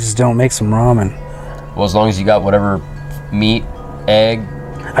why I just don't make some ramen. Well, as long as you got whatever meat, egg.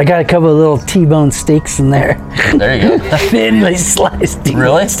 I got a couple of little T-bone steaks in there. There you go. Thinly sliced T-bone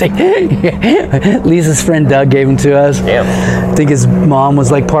Really? steak. Yeah. Lisa's friend Doug gave them to us. Damn. I think his mom was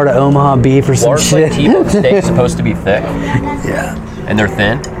like part of Omaha Beef or some Large shit. like T-bone steak's supposed to be thick, Yeah, and they're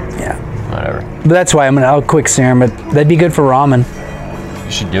thin. yeah. Whatever. But that's why I'll quick sear them. But that'd be good for ramen.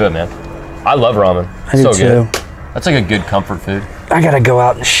 You should do it, man. I love ramen. I do So too. good. That's like a good comfort food. I gotta go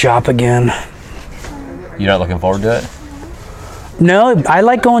out and shop again. You're not looking forward to it? No, I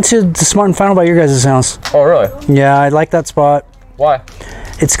like going to the Smart and Final by your guys' house. Oh, really? Yeah, I like that spot. Why?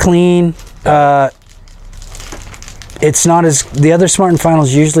 It's clean. It's not as the other Smart and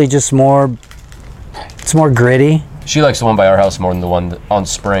Finals usually just more. It's more gritty. She likes the one by our house more than the one on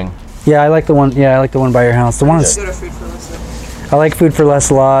Spring. Yeah, I like the one. Yeah, I like the one by your house. The one is. Go to Food for Less. I like Food for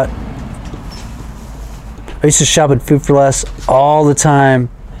Less a lot. I used to shop at Food for Less all the time.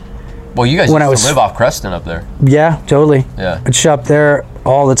 Well, you guys When I used was- to live off Creston up there. Yeah, totally. Yeah. I'd shop there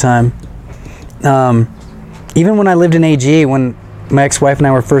all the time. Even when I lived in AG, when my ex-wife and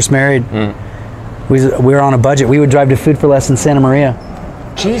I were first married, we were on a budget. We would drive to Food for Less in Santa Maria.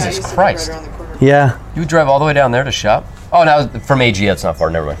 Jesus Right Christ. around the corner. Yeah, You would drive all the way down there to shop? Oh, now from AG, that's not far.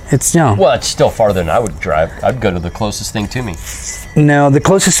 Never mind. it's Well, it's still farther than I would drive. I'd go to the closest thing to me. No, the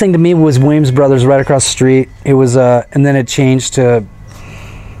closest thing to me was Williams Brothers right across the street. It was and then it changed to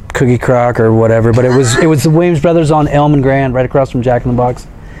Cookie Crock or whatever. But it was the Williams Brothers on Elm and Grand, right across from Jack in the Box.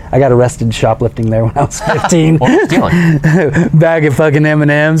 I got arrested shoplifting there when I was 15. What were you stealing? Bag of fucking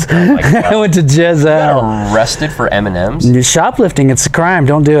M&Ms. Oh my God. I went to Jezza. Got arrested for M&Ms? You're shoplifting, it's a crime.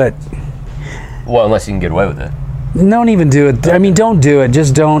 Don't do it. Well, unless you can get away with it. Don't even do it. I mean, don't do it.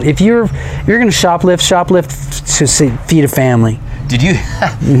 Just don't. If you're going to shoplift to feed a family. Did you?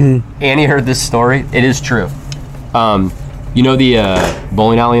 Annie heard this story. It is true. You know the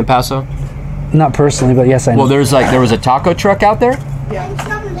bowling alley in Paso? Not personally, but yes, I know. Well, there was a taco truck out there,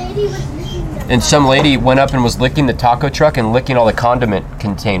 Some lady was licking the and some lady went up and was licking the taco truck and licking all the condiment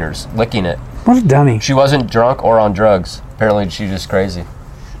containers, licking it. What a dummy. She wasn't drunk or on drugs. Apparently, she's just crazy.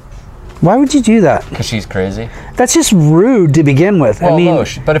 Why would you do that? Because she's crazy. That's just rude to begin with. Well, I mean,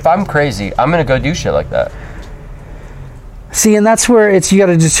 Loesch, but if I'm crazy, I'm going to go do shit like that. see, and that's where you got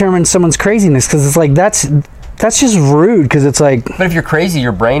to determine someone's craziness, because it's like That's just rude because it's like, But if you're crazy,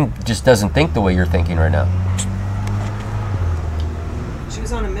 your brain just doesn't think the way you're thinking right now. She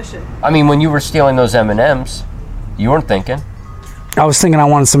was on a mission. I mean, when you were stealing those M&Ms, you weren't thinking. I was thinking I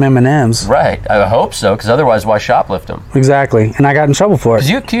wanted some M&Ms. Right. I hope so, because otherwise, why shoplift them? Exactly. And I got in trouble for it.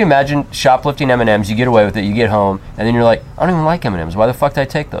 Can you imagine shoplifting M&Ms, you get away with it, you get home, and then you're like, I don't even like M&Ms. Why the fuck did I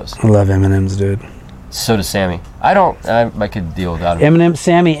take those? I love M&Ms, dude. So does Sammy. I could deal without it.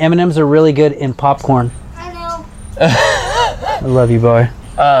 M&Ms are really good in popcorn. I know. I love you, boy.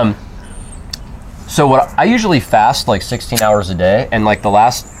 So I usually fast like 16 hours a day, and like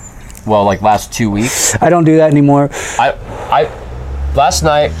last 2 weeks. I don't do that anymore. Last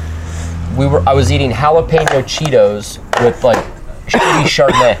night I was eating jalapeno Cheetos with like shitty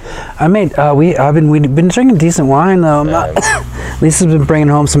Chardonnay. We've been drinking decent wine though. Lisa's been bringing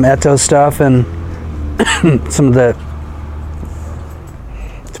home some Eto stuff and some of the.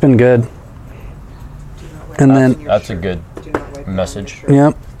 It's been good. And then That's a good Do not wipe message.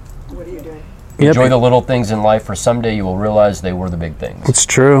 yep, What are you doing? yep. Enjoy the little things in life, for someday you will realize they were the big things. It's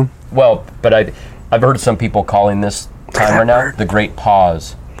true. Well, but I've heard some people calling this time right now the great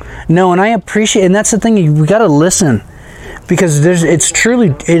pause. No, and I appreciate, and that's the thing. We got to listen because it's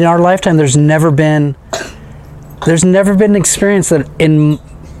truly in our lifetime. There's never been an experience that in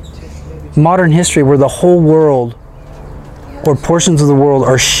modern history where the whole world or portions of the world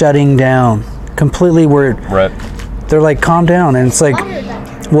are shutting down completely. Where Right. they're like, calm down, and it's like,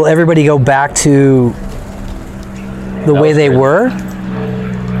 will everybody go back to the way was they good. were?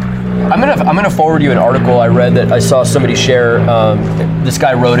 I'm gonna forward you an article I read that I saw somebody share. This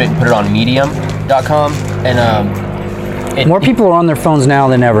guy wrote it and put it on Medium.com, and More people are on their phones now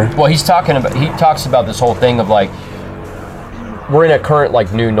than ever. Well, he talks about this whole thing of like we're in a current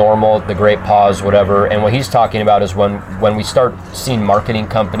like new normal, the great pause, whatever. And what he's talking about is when we start seeing marketing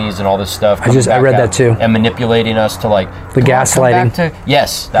companies and all this stuff. I read that too. And manipulating us to like The gaslighting.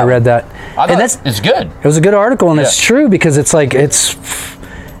 Yes, I read that. I And thought it's good. It was a good article, and it's Yeah. true because it's like it's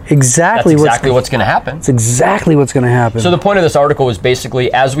That's exactly what's going to happen. It's exactly what's going to happen. So the point of this article is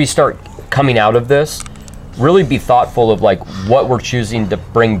basically as we start coming out of this, really be thoughtful of like what we're choosing to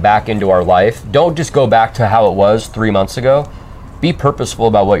bring back into our life. Don't just go back to how it was 3 months ago. Be purposeful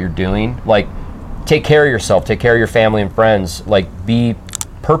about what you're doing. Like, take care of yourself, take care of your family and friends. Like, be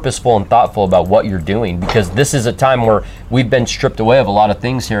purposeful and thoughtful about what you're doing, because this is a time where we've been stripped away of a lot of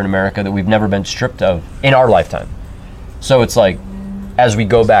things here in America that we've never been stripped of in our lifetime. So it's like, as we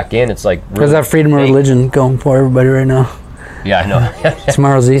go back in, it's like There's that freedom of religion going for everybody right now. Yeah, I know.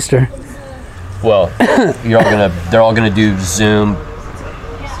 Tomorrow's Easter. Well, they're all gonna do Zoom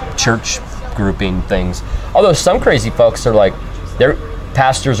church grouping things. Although some crazy folks are like, their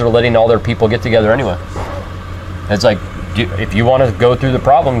pastors are letting all their people get together anyway. It's like, if you want to go through the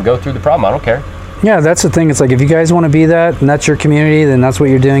problem, go through the problem. I don't care. Yeah, that's the thing. It's like if you guys want to be that, and that's your community, then that's what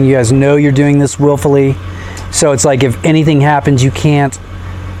you're doing. You guys know you're doing this willfully. So it's like if anything happens, you can't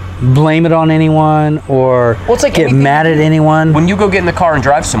blame it on anyone or Well, it's like get anything- mad at anyone. When you go get in the car and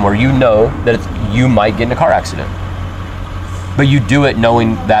drive somewhere, you know that you might get in a car accident. But you do it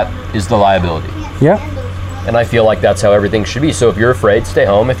knowing that is the liability. Yeah. And I feel like that's how everything should be. So if you're afraid, stay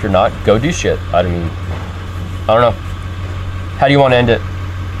home. If you're not, go do shit. I don't know. How do you want to end it?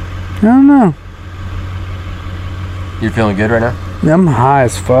 I don't know. You're feeling good right now? I'm high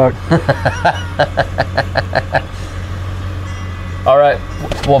as fuck. All right.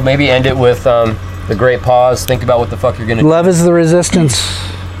 Well, maybe end it with the great pause. Think about what the fuck you're going to do. Love is the resistance.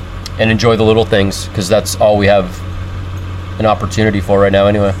 And enjoy the little things, because that's all we have an opportunity for right now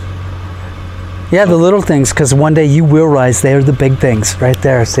anyway. Yeah, the little things, because one day you will rise. They're the big things right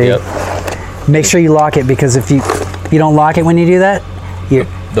there. See? Yep. Make sure you lock it, because if you don't lock it when you do that,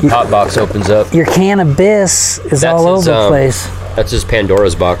 The pop box opens up. your cannabis is That's all his, over the place. That's his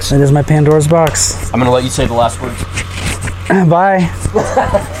Pandora's box. That is my Pandora's box. I'm going to let you say the last words. Bye.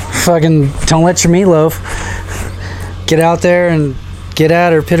 Fucking don't let your meatloaf get out there and get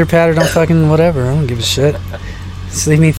at her, pitter patter, don't fucking whatever. I don't give a shit. Just leave me